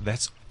that's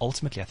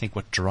ultimately, I think,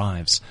 what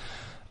drives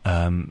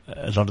a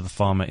lot of the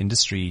pharma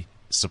industry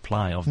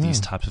supply of these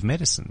types of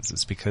medicines.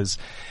 Is because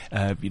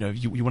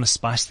you want to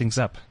spice things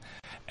up.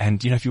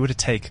 And if you were to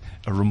take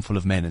a room full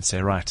of men and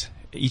say, right,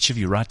 each of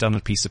you write down on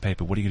a piece of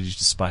paper, what are you going to do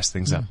to spice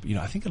things up?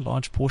 I think a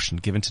large portion,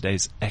 given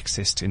today's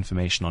access to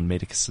information on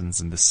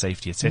medicines and the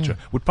safety, etc.,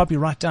 would probably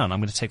write down, I'm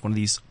going to take one of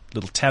these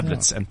little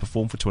tablets and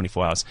perform for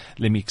 24 hours.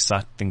 Let me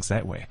excite things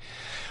that way.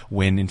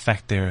 When in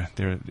fact there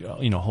are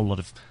a whole lot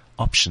of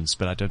options,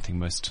 but I don't think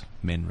most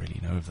men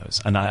really know of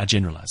those. And I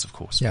generalize, of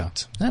course. Yeah.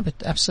 No, but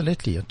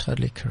absolutely, you're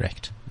totally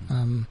correct.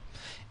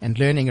 And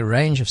learning a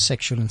range of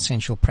sexual and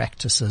sensual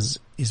practices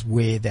is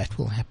where that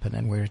will happen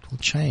and where it will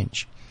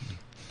change.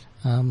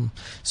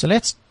 So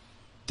let's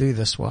do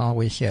this while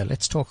we're here.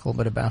 Let's talk a little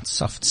bit about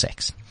soft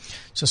sex.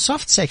 So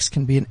soft sex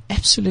can be an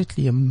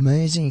absolutely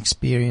amazing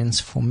experience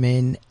for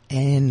men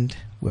and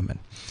women.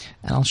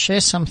 And I'll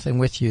share something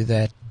with you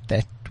that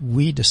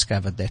we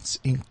discovered that's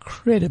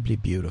incredibly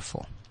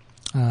beautiful.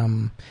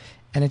 And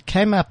it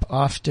came up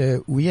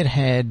after we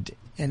had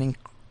an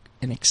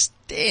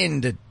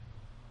extended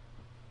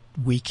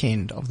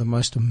weekend of the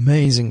most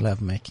amazing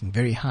lovemaking,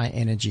 very high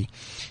energy.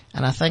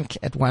 And I think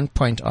at one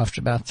point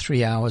after about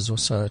 3 hours or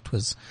so, it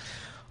was,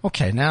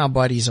 okay, now our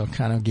bodies are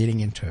kind of getting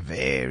into a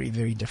very,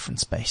 very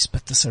different space,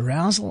 but this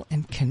arousal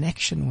and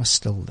connection was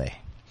still there.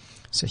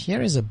 So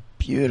here is a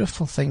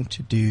beautiful thing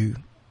to do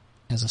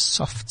as a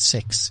soft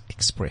sex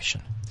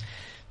expression.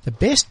 The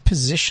best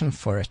position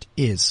for it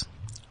is,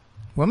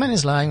 woman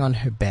is lying on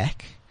her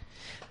back,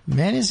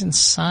 man is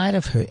inside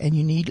of her, and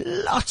you need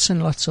lots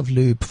and lots of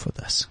lube for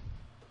this.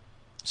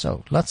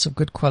 So lots of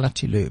good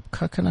quality lube.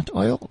 Coconut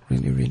oil,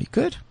 really, really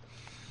good.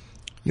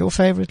 Your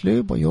favorite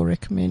lube or your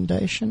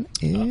recommendation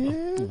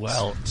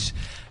is?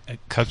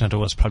 Coconut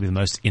oil is probably the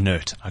most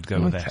inert. I'd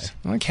go with that.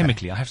 Okay.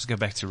 Chemically, I have to go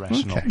back to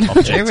rational Okay.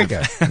 objective. There we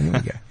go. There we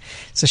go.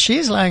 So she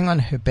is lying on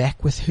her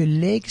back with her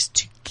legs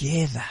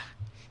together,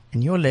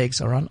 and your legs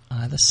are on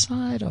either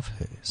side of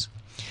hers.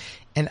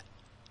 And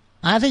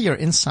either you're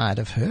inside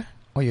of her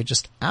or you're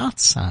just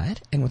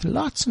outside, and with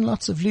lots and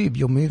lots of lube,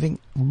 you're moving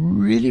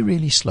really,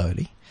 really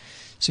slowly.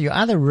 So you're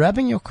either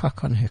rubbing your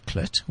cock on her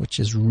clit, which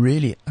is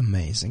really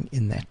amazing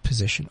in that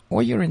position,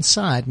 or you're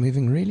inside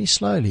moving really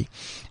slowly.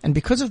 And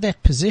because of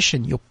that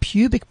position, your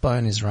pubic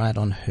bone is right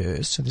on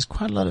hers, so there's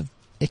quite a lot of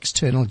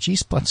external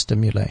G-spot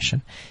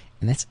stimulation,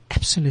 and that's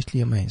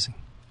absolutely amazing.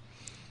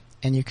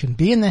 And you can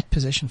be in that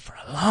position for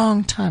a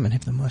long time and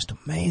have the most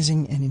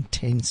amazing and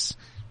intense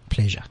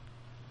pleasure.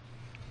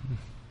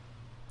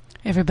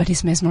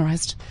 Everybody's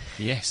mesmerized.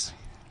 Yes.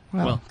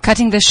 Well,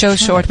 Cutting the show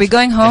short. We're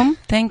going home.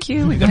 Thank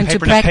you. We're going to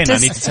Paper and a pen. I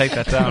practice. need to take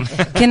that down.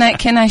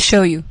 Can I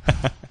show you?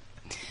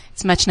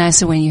 It's much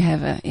nicer when you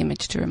have an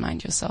image to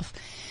remind yourself.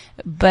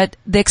 But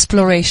the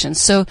exploration.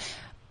 So,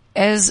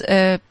 as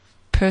a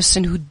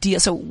person who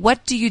deals, so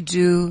what do you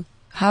do?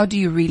 How do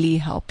you really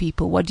help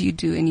people? What do you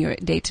do in your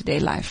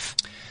day-to-day life?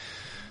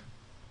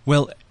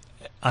 Well,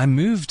 I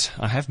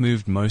have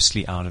moved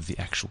mostly out of the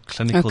actual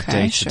clinical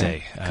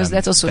day-to-day. Because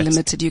that's also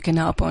limited. You can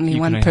help only You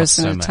one can only help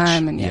person so at a much.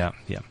 time. And yeah.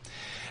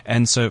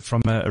 And so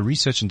from a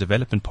research and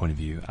development point of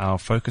view, our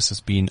focus has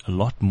been a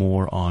lot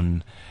more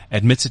on,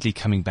 admittedly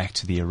coming back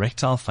to the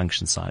erectile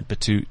function side, but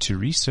to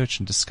research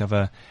and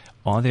discover,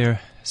 are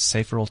there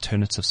safer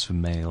alternatives for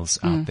males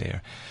out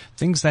there?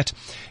 Things that,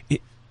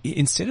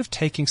 instead of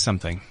taking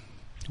something,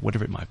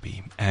 whatever it might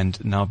be,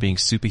 and now being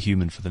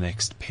superhuman for the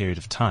next period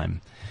of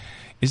time,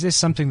 is there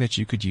something that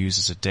you could use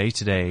as a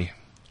day-to-day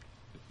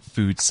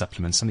food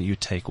supplement, something you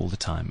take all the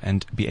time,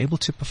 and be able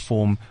to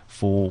perform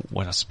for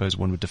what I suppose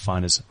one would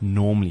define as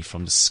normally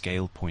from the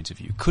scale point of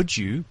view? Could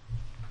you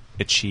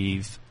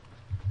achieve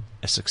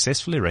a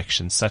successful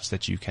erection such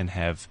that you can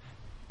have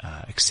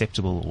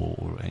acceptable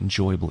or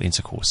enjoyable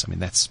intercourse? I mean,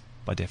 that's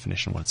by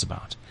definition what it's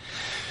about.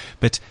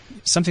 But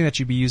something that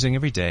you'd be using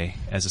every day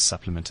as a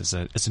supplement, as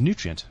a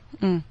nutrient.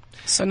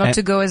 So not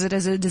to go as it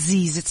as a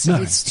disease.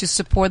 It's to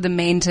support the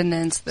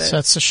maintenance. so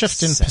it's a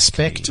shift in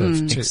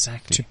perspective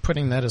Exactly. to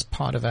putting that as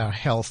part of our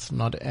health,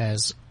 not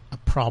as a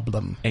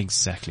problem.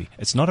 Exactly.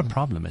 It's not a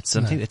problem. It's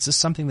something. It's just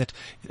something that,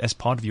 as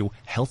part of your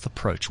health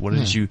approach, what it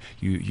is you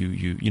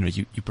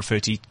prefer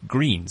to eat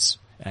greens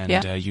and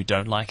Yeah. you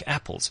don't like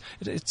apples.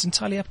 It's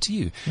entirely up to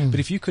you. But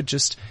if you could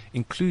just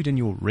include in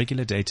your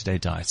regular day-to-day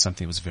diet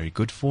something that was very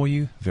good for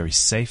you, very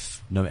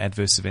safe, no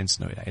adverse events,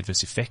 no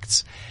adverse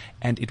effects,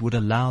 and it would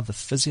allow the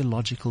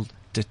physiological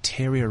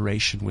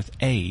deterioration with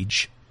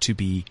age to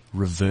be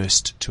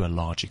reversed to a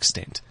large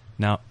extent.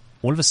 Now,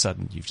 all of a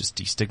sudden, you've just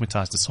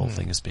destigmatized this whole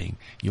thing as being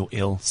you're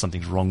ill,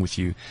 something's wrong with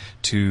you,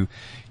 to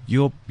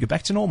you're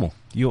back to normal.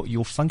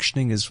 Your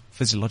functioning is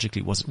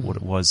physiologically wasn't what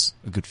it was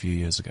a good few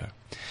years ago.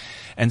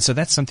 And so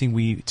that's something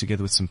we,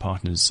 together with some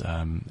partners,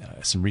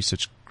 some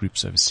research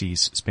groups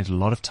overseas, spent a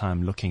lot of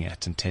time looking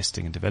at and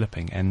testing and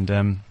developing.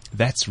 And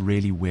that's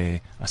really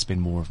where I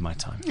spend more of my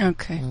time.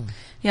 Okay.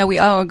 Yeah, we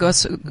are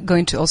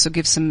going to also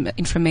give some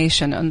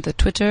information on the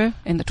Twitter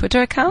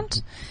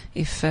account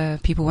if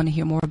people want to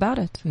hear more about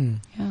it.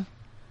 Yeah.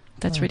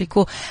 That's really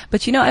cool.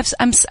 But you know,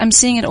 I'm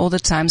seeing it all the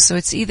time. So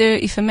it's either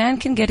if a man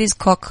can get his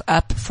cock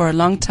up for a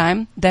long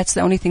time, that's the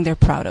only thing they're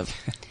proud of.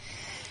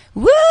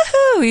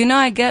 Woohoo! You know,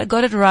 I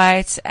got it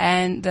right.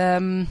 And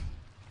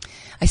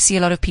I see a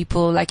lot of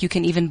people, like you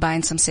can even buy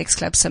in some sex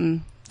clubs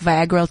some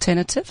Viagra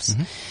alternatives.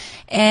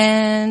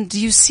 And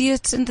you see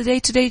it in the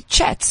day-to-day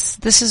chats.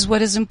 This is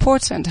what is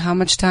important. How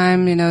much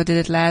time, did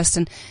it last?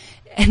 And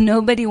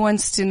nobody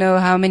wants to know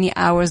how many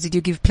hours did you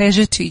give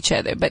pleasure to each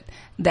other, but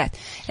that.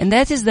 And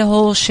that is the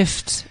whole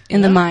shift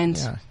in the mind.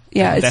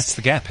 Yeah. That's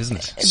the gap, isn't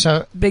it?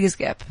 So, biggest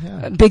gap.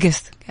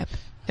 Biggest gap.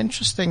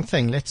 interesting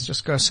thing. Let's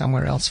just go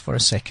somewhere else for a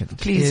second.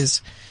 Please.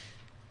 Is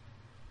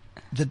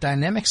the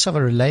dynamics of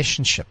a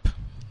relationship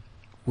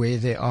where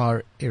there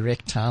are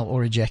erectile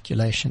or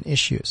ejaculation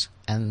issues,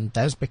 and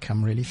those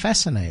become really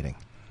fascinating.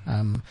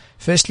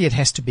 Firstly, it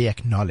has to be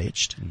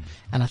acknowledged,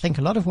 and I think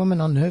a lot of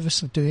women are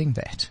nervous of doing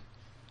that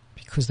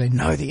because they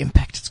know the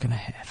impact it's going to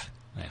have.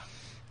 Yeah.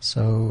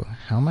 So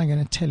how am I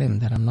going to tell him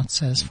that I'm not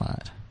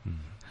satisfied?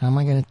 How am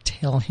I going to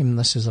tell him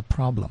this is a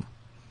problem?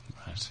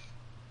 Right.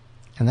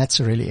 And that's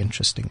a really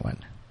interesting one.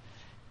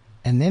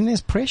 And then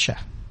there's pressure.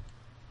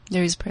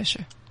 There is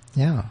pressure.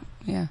 Yeah.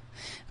 Yeah.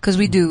 Because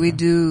we do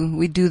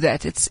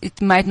that.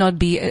 It might not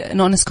be an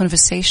honest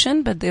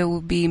conversation, but there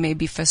will be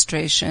maybe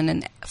frustration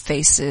and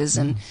faces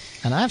and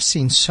I've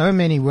seen so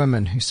many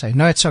women who say,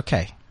 no, it's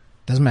okay.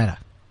 Doesn't matter.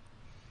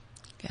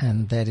 Yeah.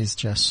 And that is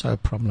just so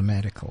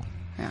problematical.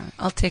 yeah,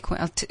 I'll take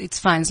one. It's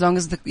fine as long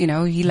as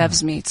he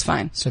loves me. It's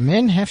fine. So a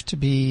man has to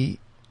be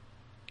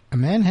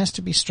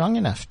strong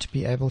enough to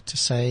be able to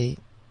say,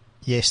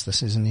 yes,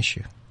 this is an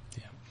issue.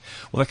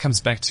 Well, that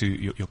comes back to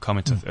your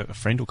comment of a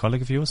friend or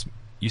colleague of yours,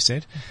 you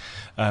said,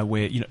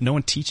 where no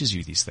one teaches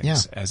you these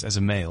things. Yeah. As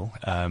a male,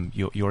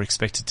 you're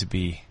expected to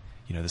be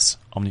this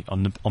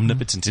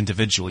omnipotent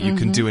individual. You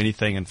can do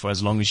anything, and for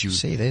as long as you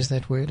See, there's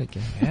that word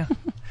again. yeah.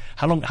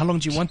 How long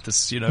do you want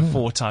this,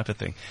 for type of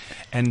thing?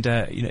 And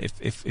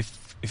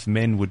if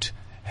men would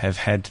have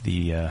had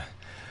the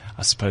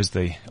I suppose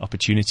the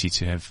opportunity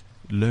to have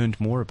learned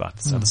more about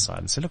this other side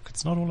and say, look,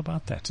 it's not all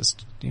about that.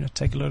 Just,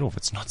 take a load off.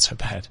 It's not so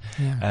bad.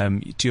 Yeah.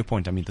 To your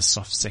point, I mean, the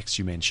soft sex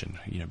you mentioned,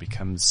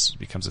 becomes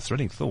a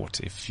thrilling thought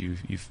if you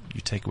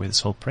take away this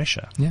whole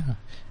pressure. Yeah.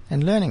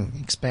 And learning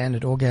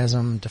expanded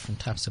orgasm, different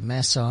types of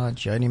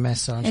massage, yoni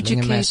massage, lingam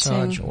Educating.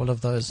 massage, all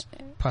of those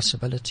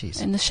possibilities.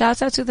 And a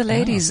shout out to the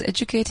ladies,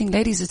 educating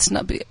ladies. It's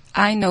not.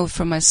 I know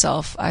for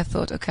myself. I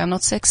thought, okay, I'm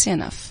not sexy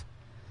enough.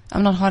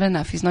 I'm not hot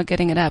enough. He's not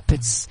getting it up.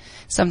 It's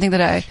something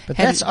that I. But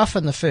had- that's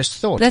often the first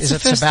thought. That's is the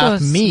it's first about thought,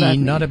 it's me, about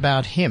me. not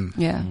about him.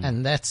 Yeah.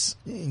 And that's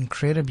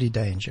incredibly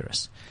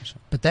dangerous.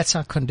 But that's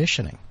our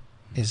conditioning.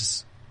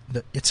 Is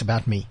that it's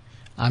about me.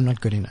 I'm not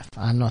good enough.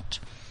 I'm not.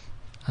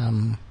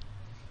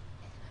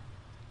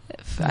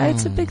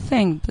 It's a big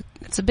thing. But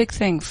it's a big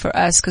thing for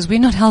us because we're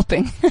not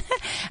helping.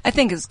 I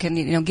think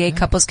gay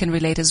couples can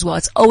relate as well.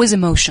 It's always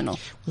emotional.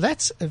 Well,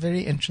 that's a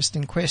very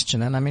interesting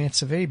question, and I mean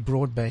it's a very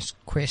broad-based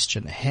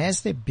question.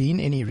 Has there been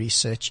any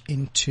research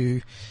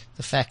into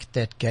the fact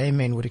that gay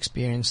men would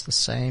experience the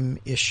same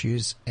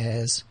issues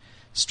as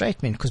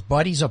straight men? Because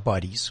bodies are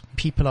bodies,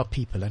 people are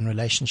people, and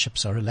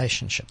relationships are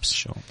relationships.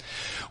 Sure.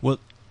 Well,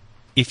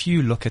 if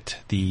you look at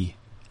the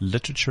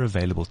literature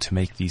available to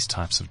make these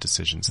types of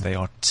decisions, they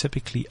are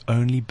typically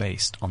only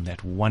based on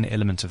that one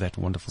element of that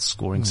wonderful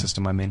scoring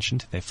system I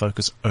mentioned. They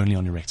focus only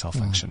on erectile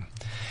function.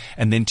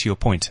 And then to your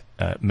point,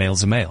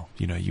 male's a male.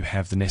 You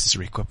have the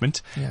necessary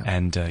equipment, Yeah.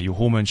 and your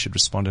hormones should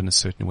respond in a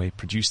certain way,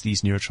 produce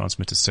these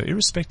neurotransmitters. So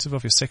irrespective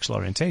of your sexual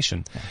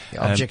orientation, The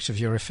object of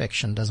your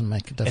affection doesn't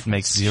make a difference. it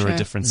makes zero Sure.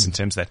 difference in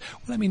terms of that.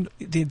 Well, I mean,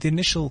 the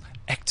initial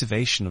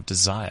activation of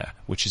desire,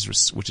 which is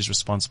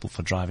responsible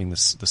for driving the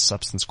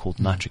substance called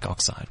nitric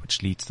oxide,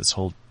 which leads to this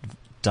whole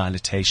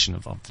dilatation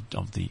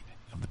of the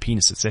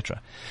penis, etc.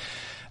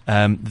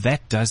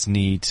 That does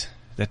need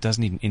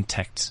an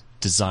intact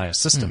desire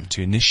system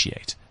to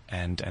initiate,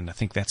 and I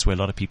think that's where a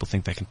lot of people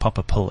think they can pop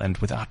a pill and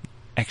without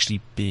actually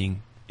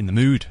being in the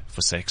mood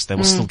for sex, they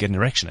will still get an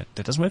erection.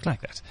 That doesn't work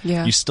like that.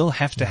 Yeah. You still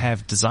have to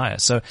have desire.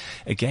 So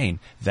again,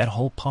 that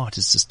whole part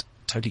is just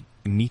totally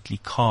neatly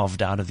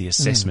carved out of the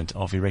assessment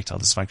of erectile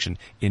dysfunction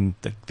in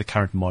the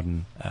current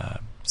modern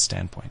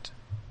standpoint.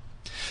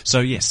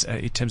 So yes,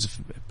 in terms of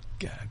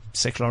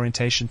sexual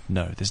orientation?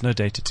 No, there's no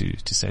data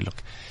to say,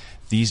 look,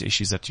 these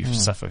issues that you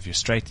suffer if you're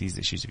straight, these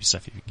issues if you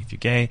suffer if you're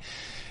gay,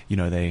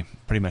 they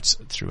pretty much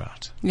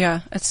throughout.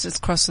 Yeah, it's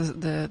across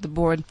the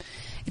board.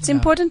 It's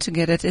important to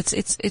get it.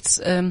 It's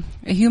a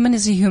human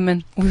is a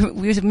human.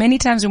 We many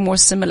times we're more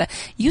similar.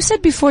 You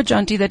said before,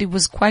 Jonty, that it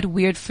was quite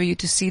weird for you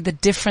to see the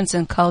difference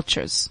in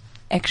cultures,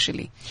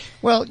 actually.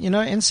 Well,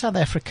 in South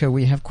Africa,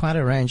 we have quite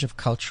a range of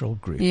cultural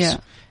groups. Yeah.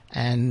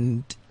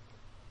 And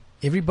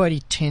everybody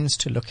tends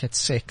to look at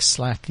sex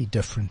slightly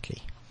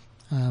differently.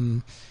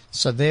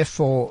 So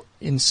therefore,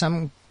 in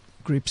some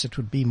groups it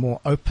would be more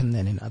open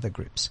than in other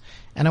groups.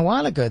 And a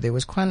while ago there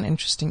was quite an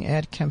interesting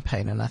ad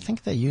campaign, and I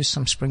think they used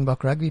some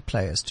Springbok rugby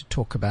players to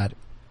talk about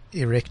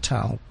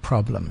erectile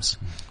problems,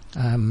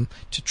 to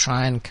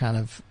try and kind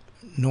of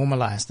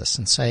normalize this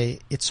and say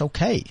it's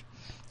okay.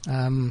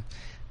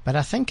 But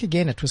I think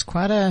again it was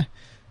quite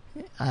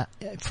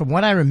from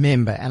what I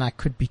remember, and I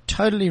could be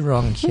totally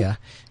wrong here,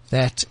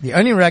 that the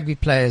only rugby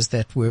players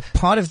that were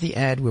part of the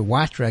ad were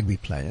white rugby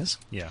players.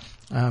 Yeah.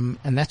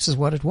 And that's just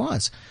what it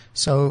was.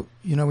 So,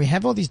 we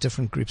have all these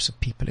different groups of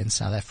people in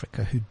South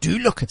Africa who do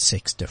look at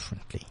sex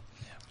differently.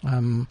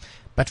 Yeah.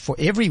 But for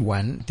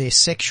everyone, their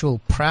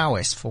sexual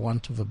prowess, for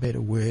want of a better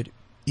word,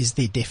 is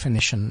their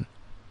definition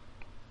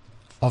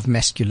of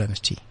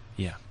masculinity.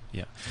 Yeah,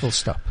 yeah. Full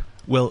stop.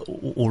 Well,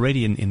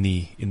 already in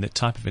the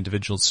type of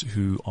individuals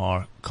who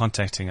are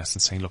contacting us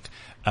and saying, look,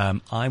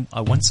 I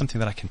want something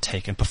that I can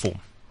take and perform.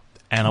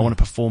 And I want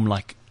to perform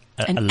like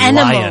a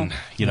lion,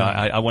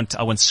 I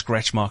want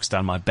scratch marks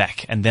down my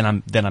back, and then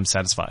I'm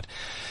satisfied.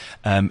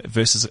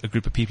 Versus a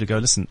group of people who go,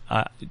 listen,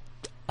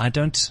 I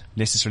don't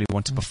necessarily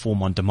want to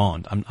perform on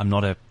demand. I'm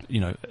not a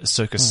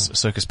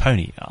circus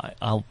pony.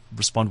 I'll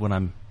respond when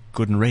I'm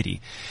good and ready.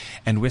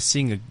 And we're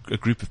seeing a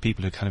group of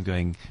people who are kind of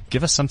going,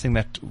 give us something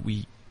that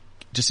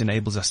just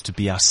enables us to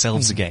be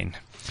ourselves again.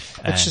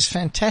 Which is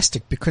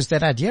fantastic, because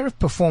that idea of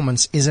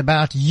performance is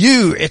about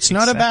you. It's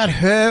not about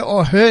her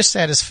or her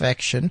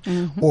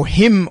satisfaction, or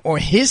him or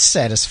his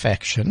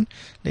satisfaction.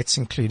 Let's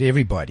include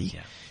everybody.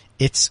 Yeah.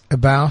 It's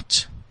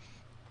about,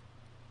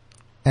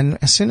 and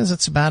as soon as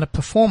it's about a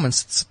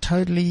performance, it's a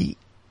totally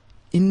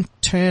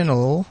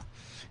internal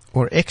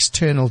or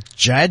external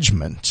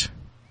judgment.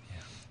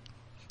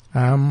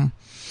 Yeah.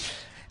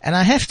 And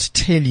I have to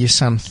tell you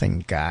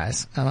something,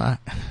 guys.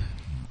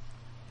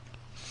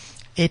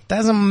 It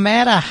doesn't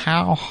matter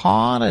how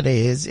hard it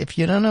is if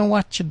you don't know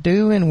what you're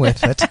doing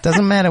with it. It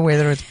doesn't matter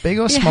whether it's big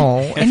or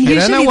small. If you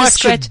don't know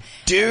what you're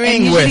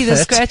doing with it. Usually the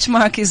scratch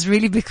mark is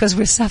really because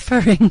we're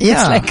suffering.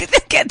 Yeah. It's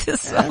like, get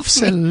this off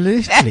Absolutely.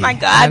 me. Oh my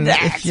God, And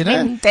that's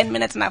been 10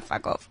 minutes now,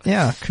 fuck off.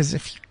 Yeah, because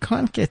if you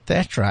can't get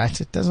that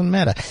right, it doesn't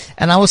matter.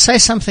 And I will say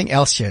something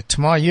else here.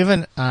 Tamar, you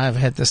and I have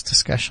had this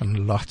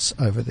discussion lots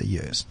over the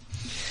years.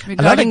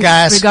 Regarding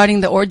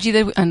the orgy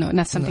that no,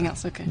 not something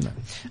else. Okay. No.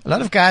 A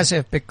lot of guys who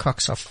have big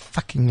cocks are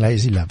fucking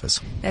lazy lovers.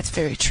 That's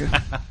very true.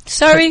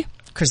 Sorry.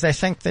 Because they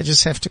think they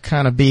just have to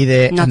kind of be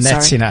there and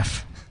that's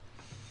enough.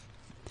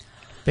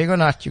 Big or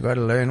not, you got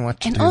to learn what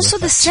to do. And also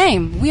the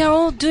same. We are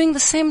all doing the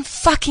same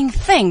fucking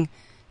thing.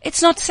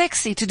 It's not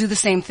sexy to do the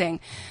same thing.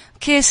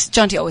 Kiss.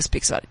 Jonty always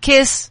speaks about it.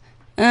 Kiss,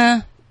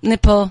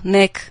 nipple,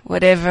 neck,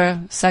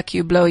 whatever, suck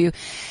you, blow you.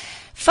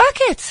 Fuck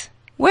it.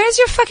 Where's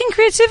your fucking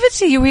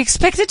creativity? You were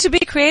expected to be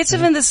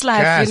creative in this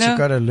life, guys, you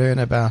got to learn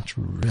about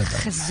rhythm.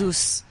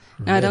 Jesus.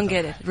 No, I don't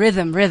get it.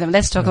 Rhythm.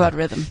 Let's talk about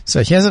rhythm.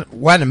 So here's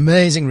one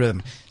amazing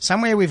rhythm.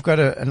 Somewhere we've got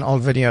an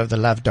old video of the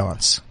Love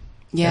Dance.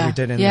 Yeah. That we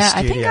did in the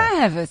studio. I think I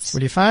have it.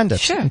 Will you find it?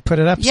 Sure. And put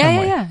it up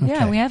somewhere? Yeah,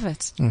 okay. we have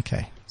it.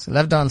 Okay. So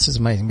Love Dance is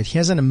amazing, but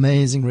here's an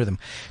amazing rhythm.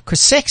 Because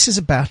sex is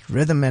about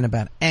rhythm and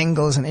about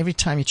angles, and every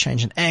time you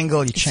change an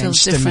angle, you change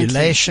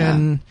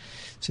stimulation.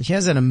 So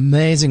here's an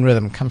amazing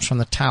rhythm. It comes from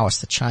the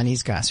Taoists, the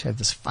Chinese guys who have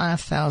this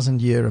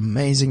 5,000-year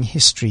amazing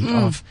history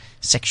of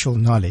sexual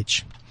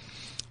knowledge.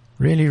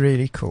 Really,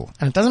 really cool.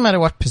 And it doesn't matter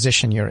what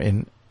position you're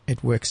in,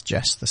 it works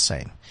just the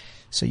same.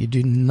 So you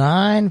do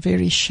 9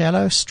 very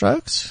shallow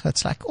strokes.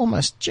 That's like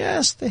almost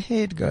just the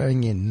head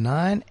going in.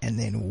 9 and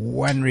then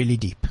 1 really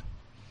deep.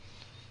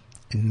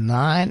 And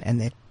 9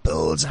 and that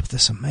builds up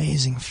this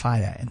amazing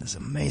fire and this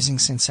amazing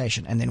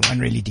sensation, and then 1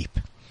 really deep.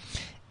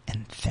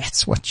 And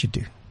that's what you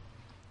do.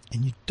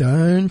 And you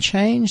don't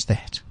change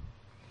that.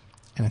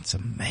 And it's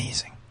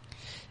amazing.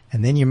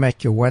 And then you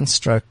make your 1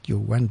 stroke, your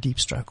 1 deep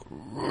stroke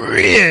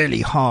really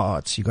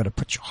hard. So you got to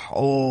put your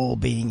whole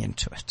being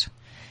into it.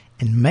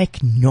 And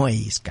make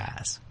noise,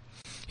 guys.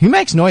 Who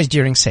makes noise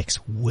during sex?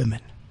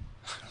 Women.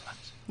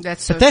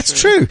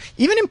 That's true.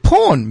 Even in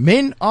porn,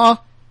 men are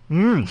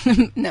no,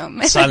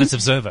 men, silent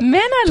observer.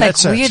 Men are like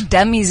weird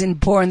dummies in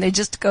porn. They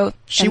just go.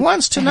 She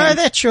wants to know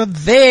that you're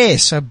there,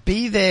 so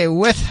be there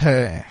with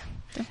her.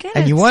 Okay.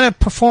 And you want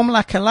to perform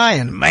like a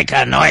lion, make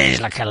a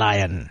noise like a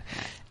lion.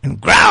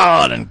 And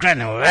growl and grin.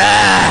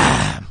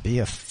 Be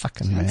a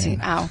fucking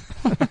man. Ow.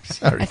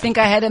 Sorry. I think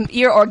I had an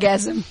ear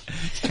orgasm.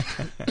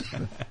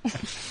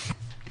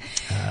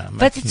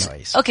 But it's,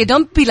 noise. okay,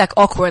 don't be like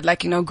awkward,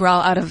 like,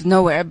 growl out of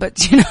nowhere,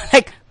 but,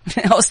 like,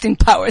 Austin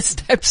Powers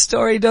type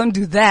story. Don't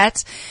do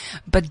that.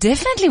 But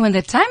definitely when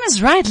the time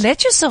is right,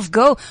 let yourself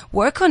go.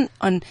 Work on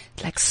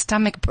like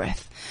stomach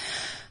breath.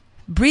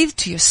 Breathe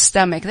to your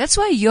stomach. That's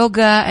why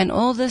yoga and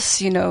all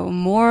this,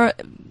 more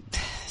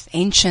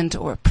ancient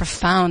or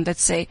profound,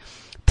 let's say,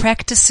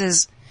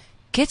 practices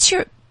gets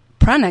your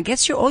prana,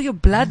 gets all your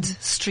blood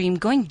stream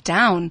going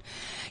down.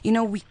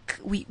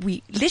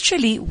 We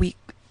literally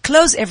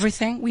close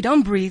everything. We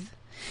don't breathe.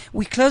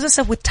 We close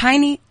ourselves with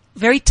tiny,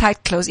 very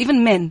tight clothes.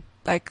 Even men,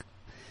 like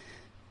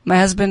my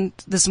husband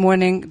this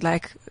morning,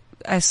 like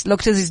I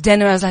looked at his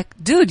denim. I was like,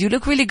 dude, you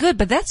look really good,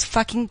 but that's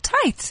fucking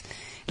tight.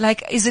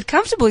 Like, is it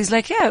comfortable? He's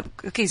like, yeah,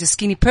 okay, he's a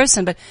skinny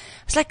person, but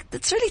it's like,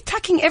 it's really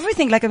tucking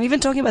everything. Like, I'm even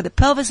talking about the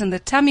pelvis and the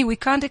tummy. We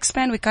can't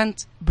expand. We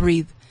can't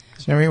breathe.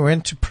 So we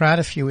went to Pride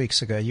a few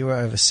weeks ago. You were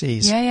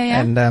overseas. Yeah.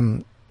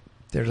 And,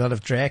 there were a lot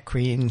of drag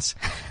queens.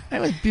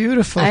 It was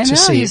beautiful I to know,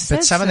 see. you But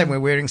said some of them so. were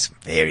wearing some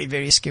very,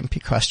 very skimpy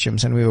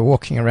costumes, and we were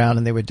walking around,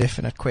 and there were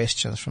definite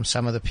questions from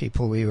some of the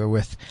people we were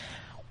with.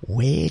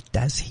 Where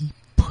does he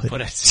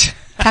put it?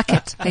 Tuck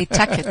it. They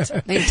tuck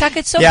it. They tuck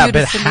it so Yeah, but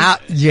beautifully. how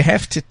you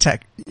have to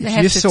tuck. They If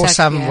have you to saw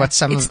tuck, what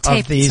some It's of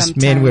taped these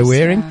men were sometimes,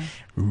 wearing, yeah.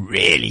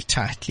 really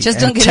tightly. Just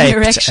and don't get an taped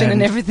erection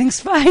and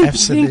everything's fine.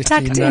 Absolutely Being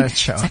tucked no in.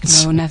 chance.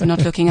 It's like, no,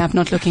 not looking up,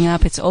 not looking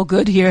up. It's all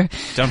good here.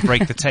 Don't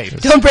break the tape.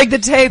 Don't break the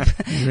tape.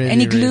 Really,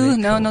 Any glue? really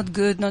No, cool. not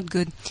good, not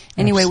good.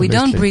 Anyway, we don't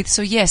Absolutely. breathe.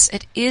 So yes,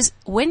 it is,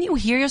 when you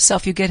hear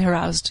yourself, you get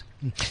aroused.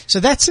 So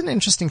that's an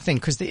interesting thing,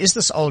 because there is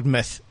this old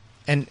myth,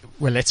 and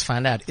well, let's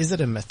find out. Is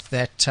it a myth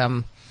that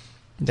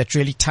that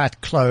really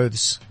tight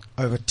clothes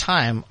over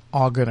time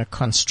are going to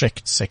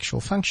constrict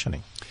sexual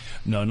functioning?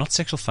 No, not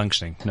sexual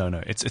functioning.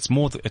 No. It's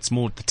more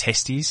the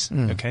testes.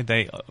 Okay,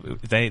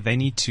 they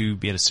need to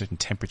be at a certain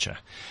temperature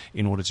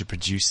in order to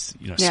produce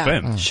Yeah,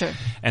 sperm. sure.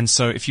 And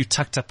so if you're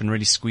tucked up and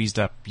really squeezed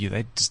up,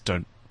 they just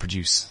don't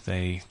produce.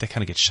 They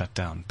kind of get shut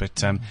down.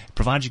 But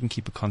provided you can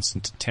keep a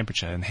constant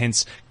temperature, and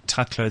hence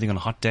tight clothing on a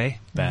hot day,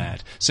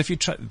 bad. So if you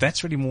try,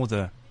 that's really more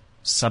the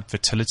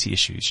subfertility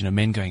issues.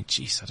 Men going,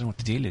 geez, I don't know what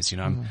the deal is.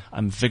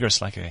 I'm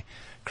vigorous like a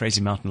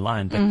crazy mountain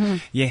lion, but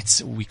yet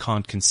we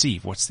can't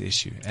conceive. What's the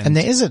issue? And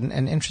there is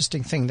an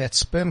interesting thing that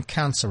sperm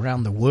counts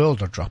around the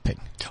world are dropping.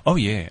 Oh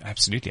yeah,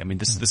 absolutely. I mean,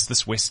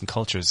 this Western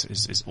culture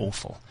is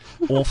awful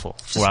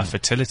for our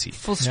fertility.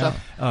 Full stop.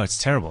 Oh, it's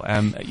terrible.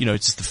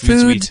 It's just the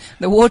foods we Food, eat.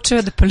 the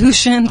water, the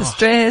pollution, the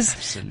stress,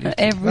 absolutely.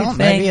 everything. Well,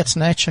 maybe it's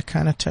nature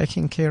kind of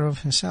taking care of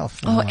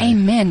herself. in a Oh, way.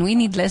 amen. We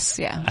need less,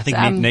 yeah. I think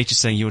So, nature's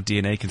saying your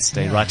DNA can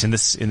stay right in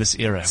this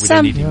era. We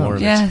don't need any more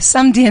of yeah, it.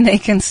 some DNA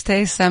can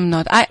stay, some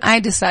not. I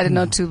decided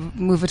not to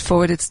move it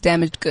forward. It's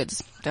damaged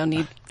goods. Don't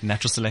need.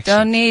 Natural selection.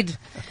 Don't need.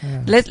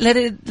 Let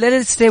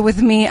it stay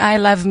with me. I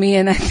love me,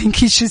 and I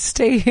think it should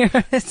stay here.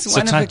 It's So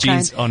one of a tight kind.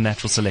 genes are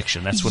natural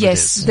selection. That's what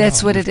Yes, it is.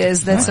 that's what it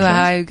is. That's how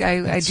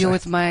I deal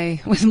with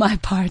my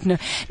partner.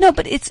 No,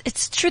 but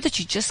it's true that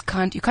you just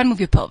can't move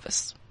your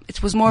pelvis.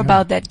 It was more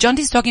about that. John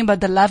D's talking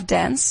about the love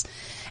dance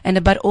and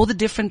about all the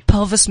different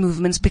pelvis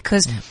movements,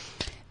 because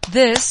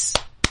this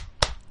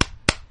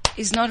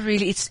is not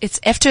really, it's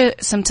after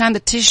some time the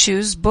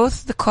tissues,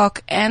 both the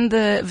cock and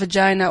the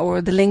vagina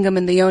or the lingam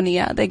and the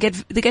yoni, they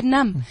get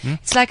numb.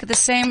 It's like the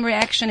same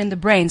reaction in the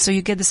brain, so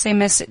you get the same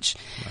message.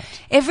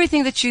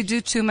 Everything that you do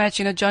too much,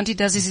 John T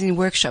does this in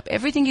workshop.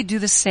 Everything you do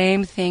the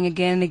same thing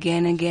again and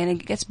again and again,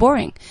 it gets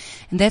boring.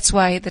 And that's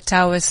why the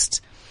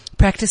Taoist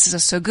practices are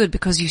so good,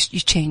 because you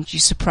change, you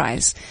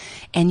surprise,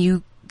 and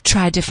you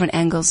try different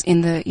angles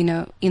in the,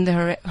 in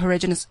the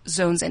erogenous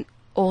zones and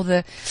all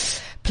the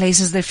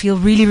places that feel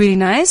really, really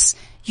nice.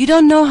 You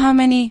don't know how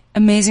many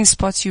amazing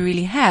spots you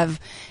really have.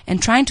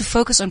 And trying to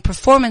focus on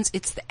performance,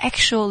 it's the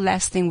actual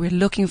last thing we're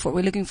looking for.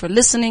 We're looking for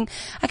listening.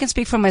 I can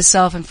speak for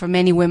myself and for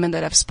many women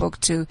that I've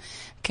spoke to,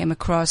 came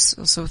across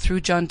also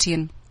through John T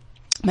and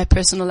my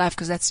personal life,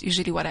 because that's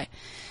usually what I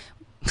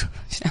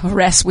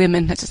harass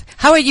women.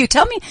 How are you?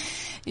 Tell me.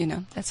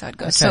 That's how it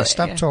goes. Okay, So,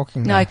 stop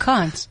talking No, now. I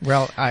can't.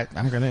 Well,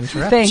 I'm going to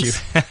interrupt Thanks. you.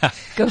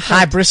 Go for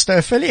it.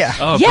 Hybristophilia.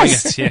 Oh,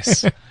 Yes. brilliant.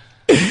 Yes.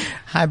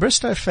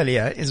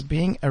 Hybristophilia is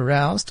being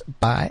aroused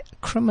by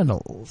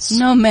criminals.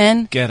 No,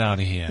 man. Get out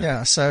of here.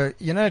 Yeah, so,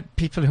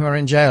 people who are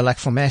in jail, like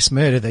for mass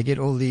murder, they get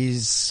all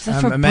these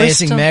that for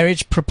amazing Bristol?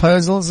 marriage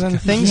proposals and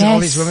things, and all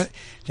these Yes. women.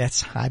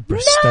 That's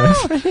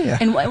hybristophilia.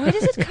 And where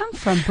does it come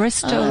from?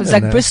 Bristol? I It's don't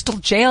like know. Bristol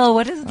jail.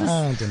 What is this?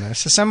 I don't know.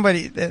 So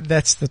somebody,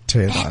 that's the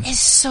term. That is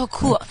so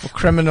cool. For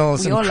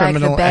criminals We and all like the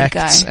criminal bad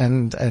acts guy.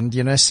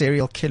 and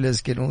serial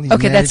killers get all these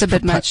Okay, that's marriage a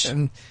bit much.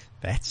 And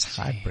that's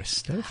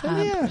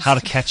hybristophilia. How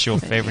to catch your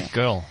favorite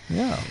girl.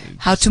 Yeah.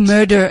 How to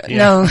murder? Yeah.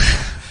 No,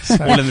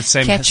 All in the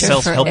same catch her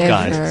self-help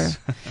guide. forever.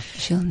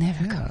 She'll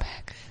never come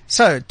back.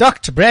 So,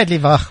 Dr. Bradley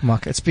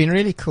Wachmak, it's been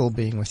really cool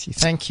being with you.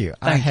 Thank you.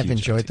 I Thank have you,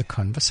 enjoyed Jyoti. the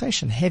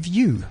conversation. Have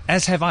you?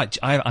 As have I.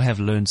 I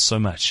have learned so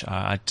much.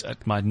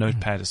 My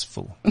notepad is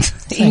full.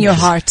 In your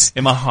heart.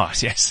 In my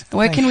heart, yes.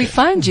 Where can we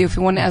find you if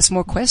you want to ask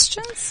more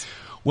questions?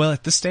 Well,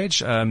 at this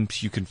stage,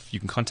 you can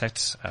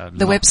contact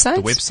The website?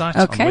 The website.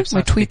 Okay, on the website.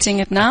 we're tweeting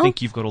it now. I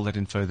think you've got all that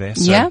info there.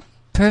 So Yeah,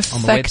 Perfecto.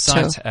 on the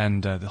website,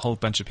 and the whole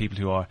bunch of people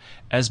who are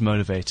as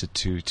motivated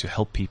to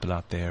help people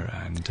out there.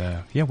 And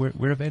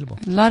we're available.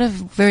 A lot of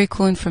very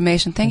cool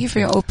information. Thank you for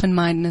your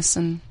open-mindedness.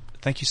 And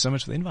Thank you so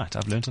much for the invite.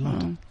 I've learned a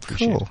lot.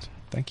 Appreciate cool. it.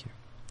 Thank you.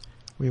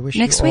 We wish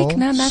next you week, all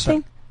no,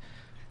 nothing?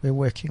 we're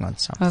working on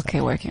something. Okay,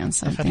 working on If it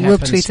something. We'll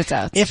happens- tweet it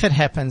out. If it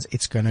happens,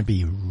 it's going to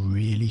be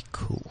really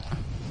cool.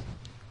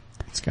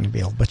 It's going to be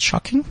a bit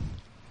shocking.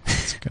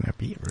 It's going to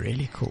be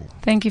really cool.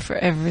 Thank you for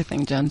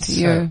everything, John. So-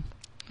 You're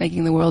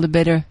making the world a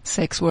better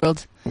sex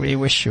world. We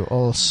wish you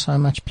all so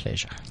much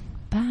pleasure.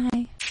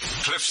 Bye.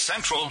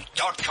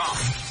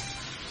 CliffCentral.com.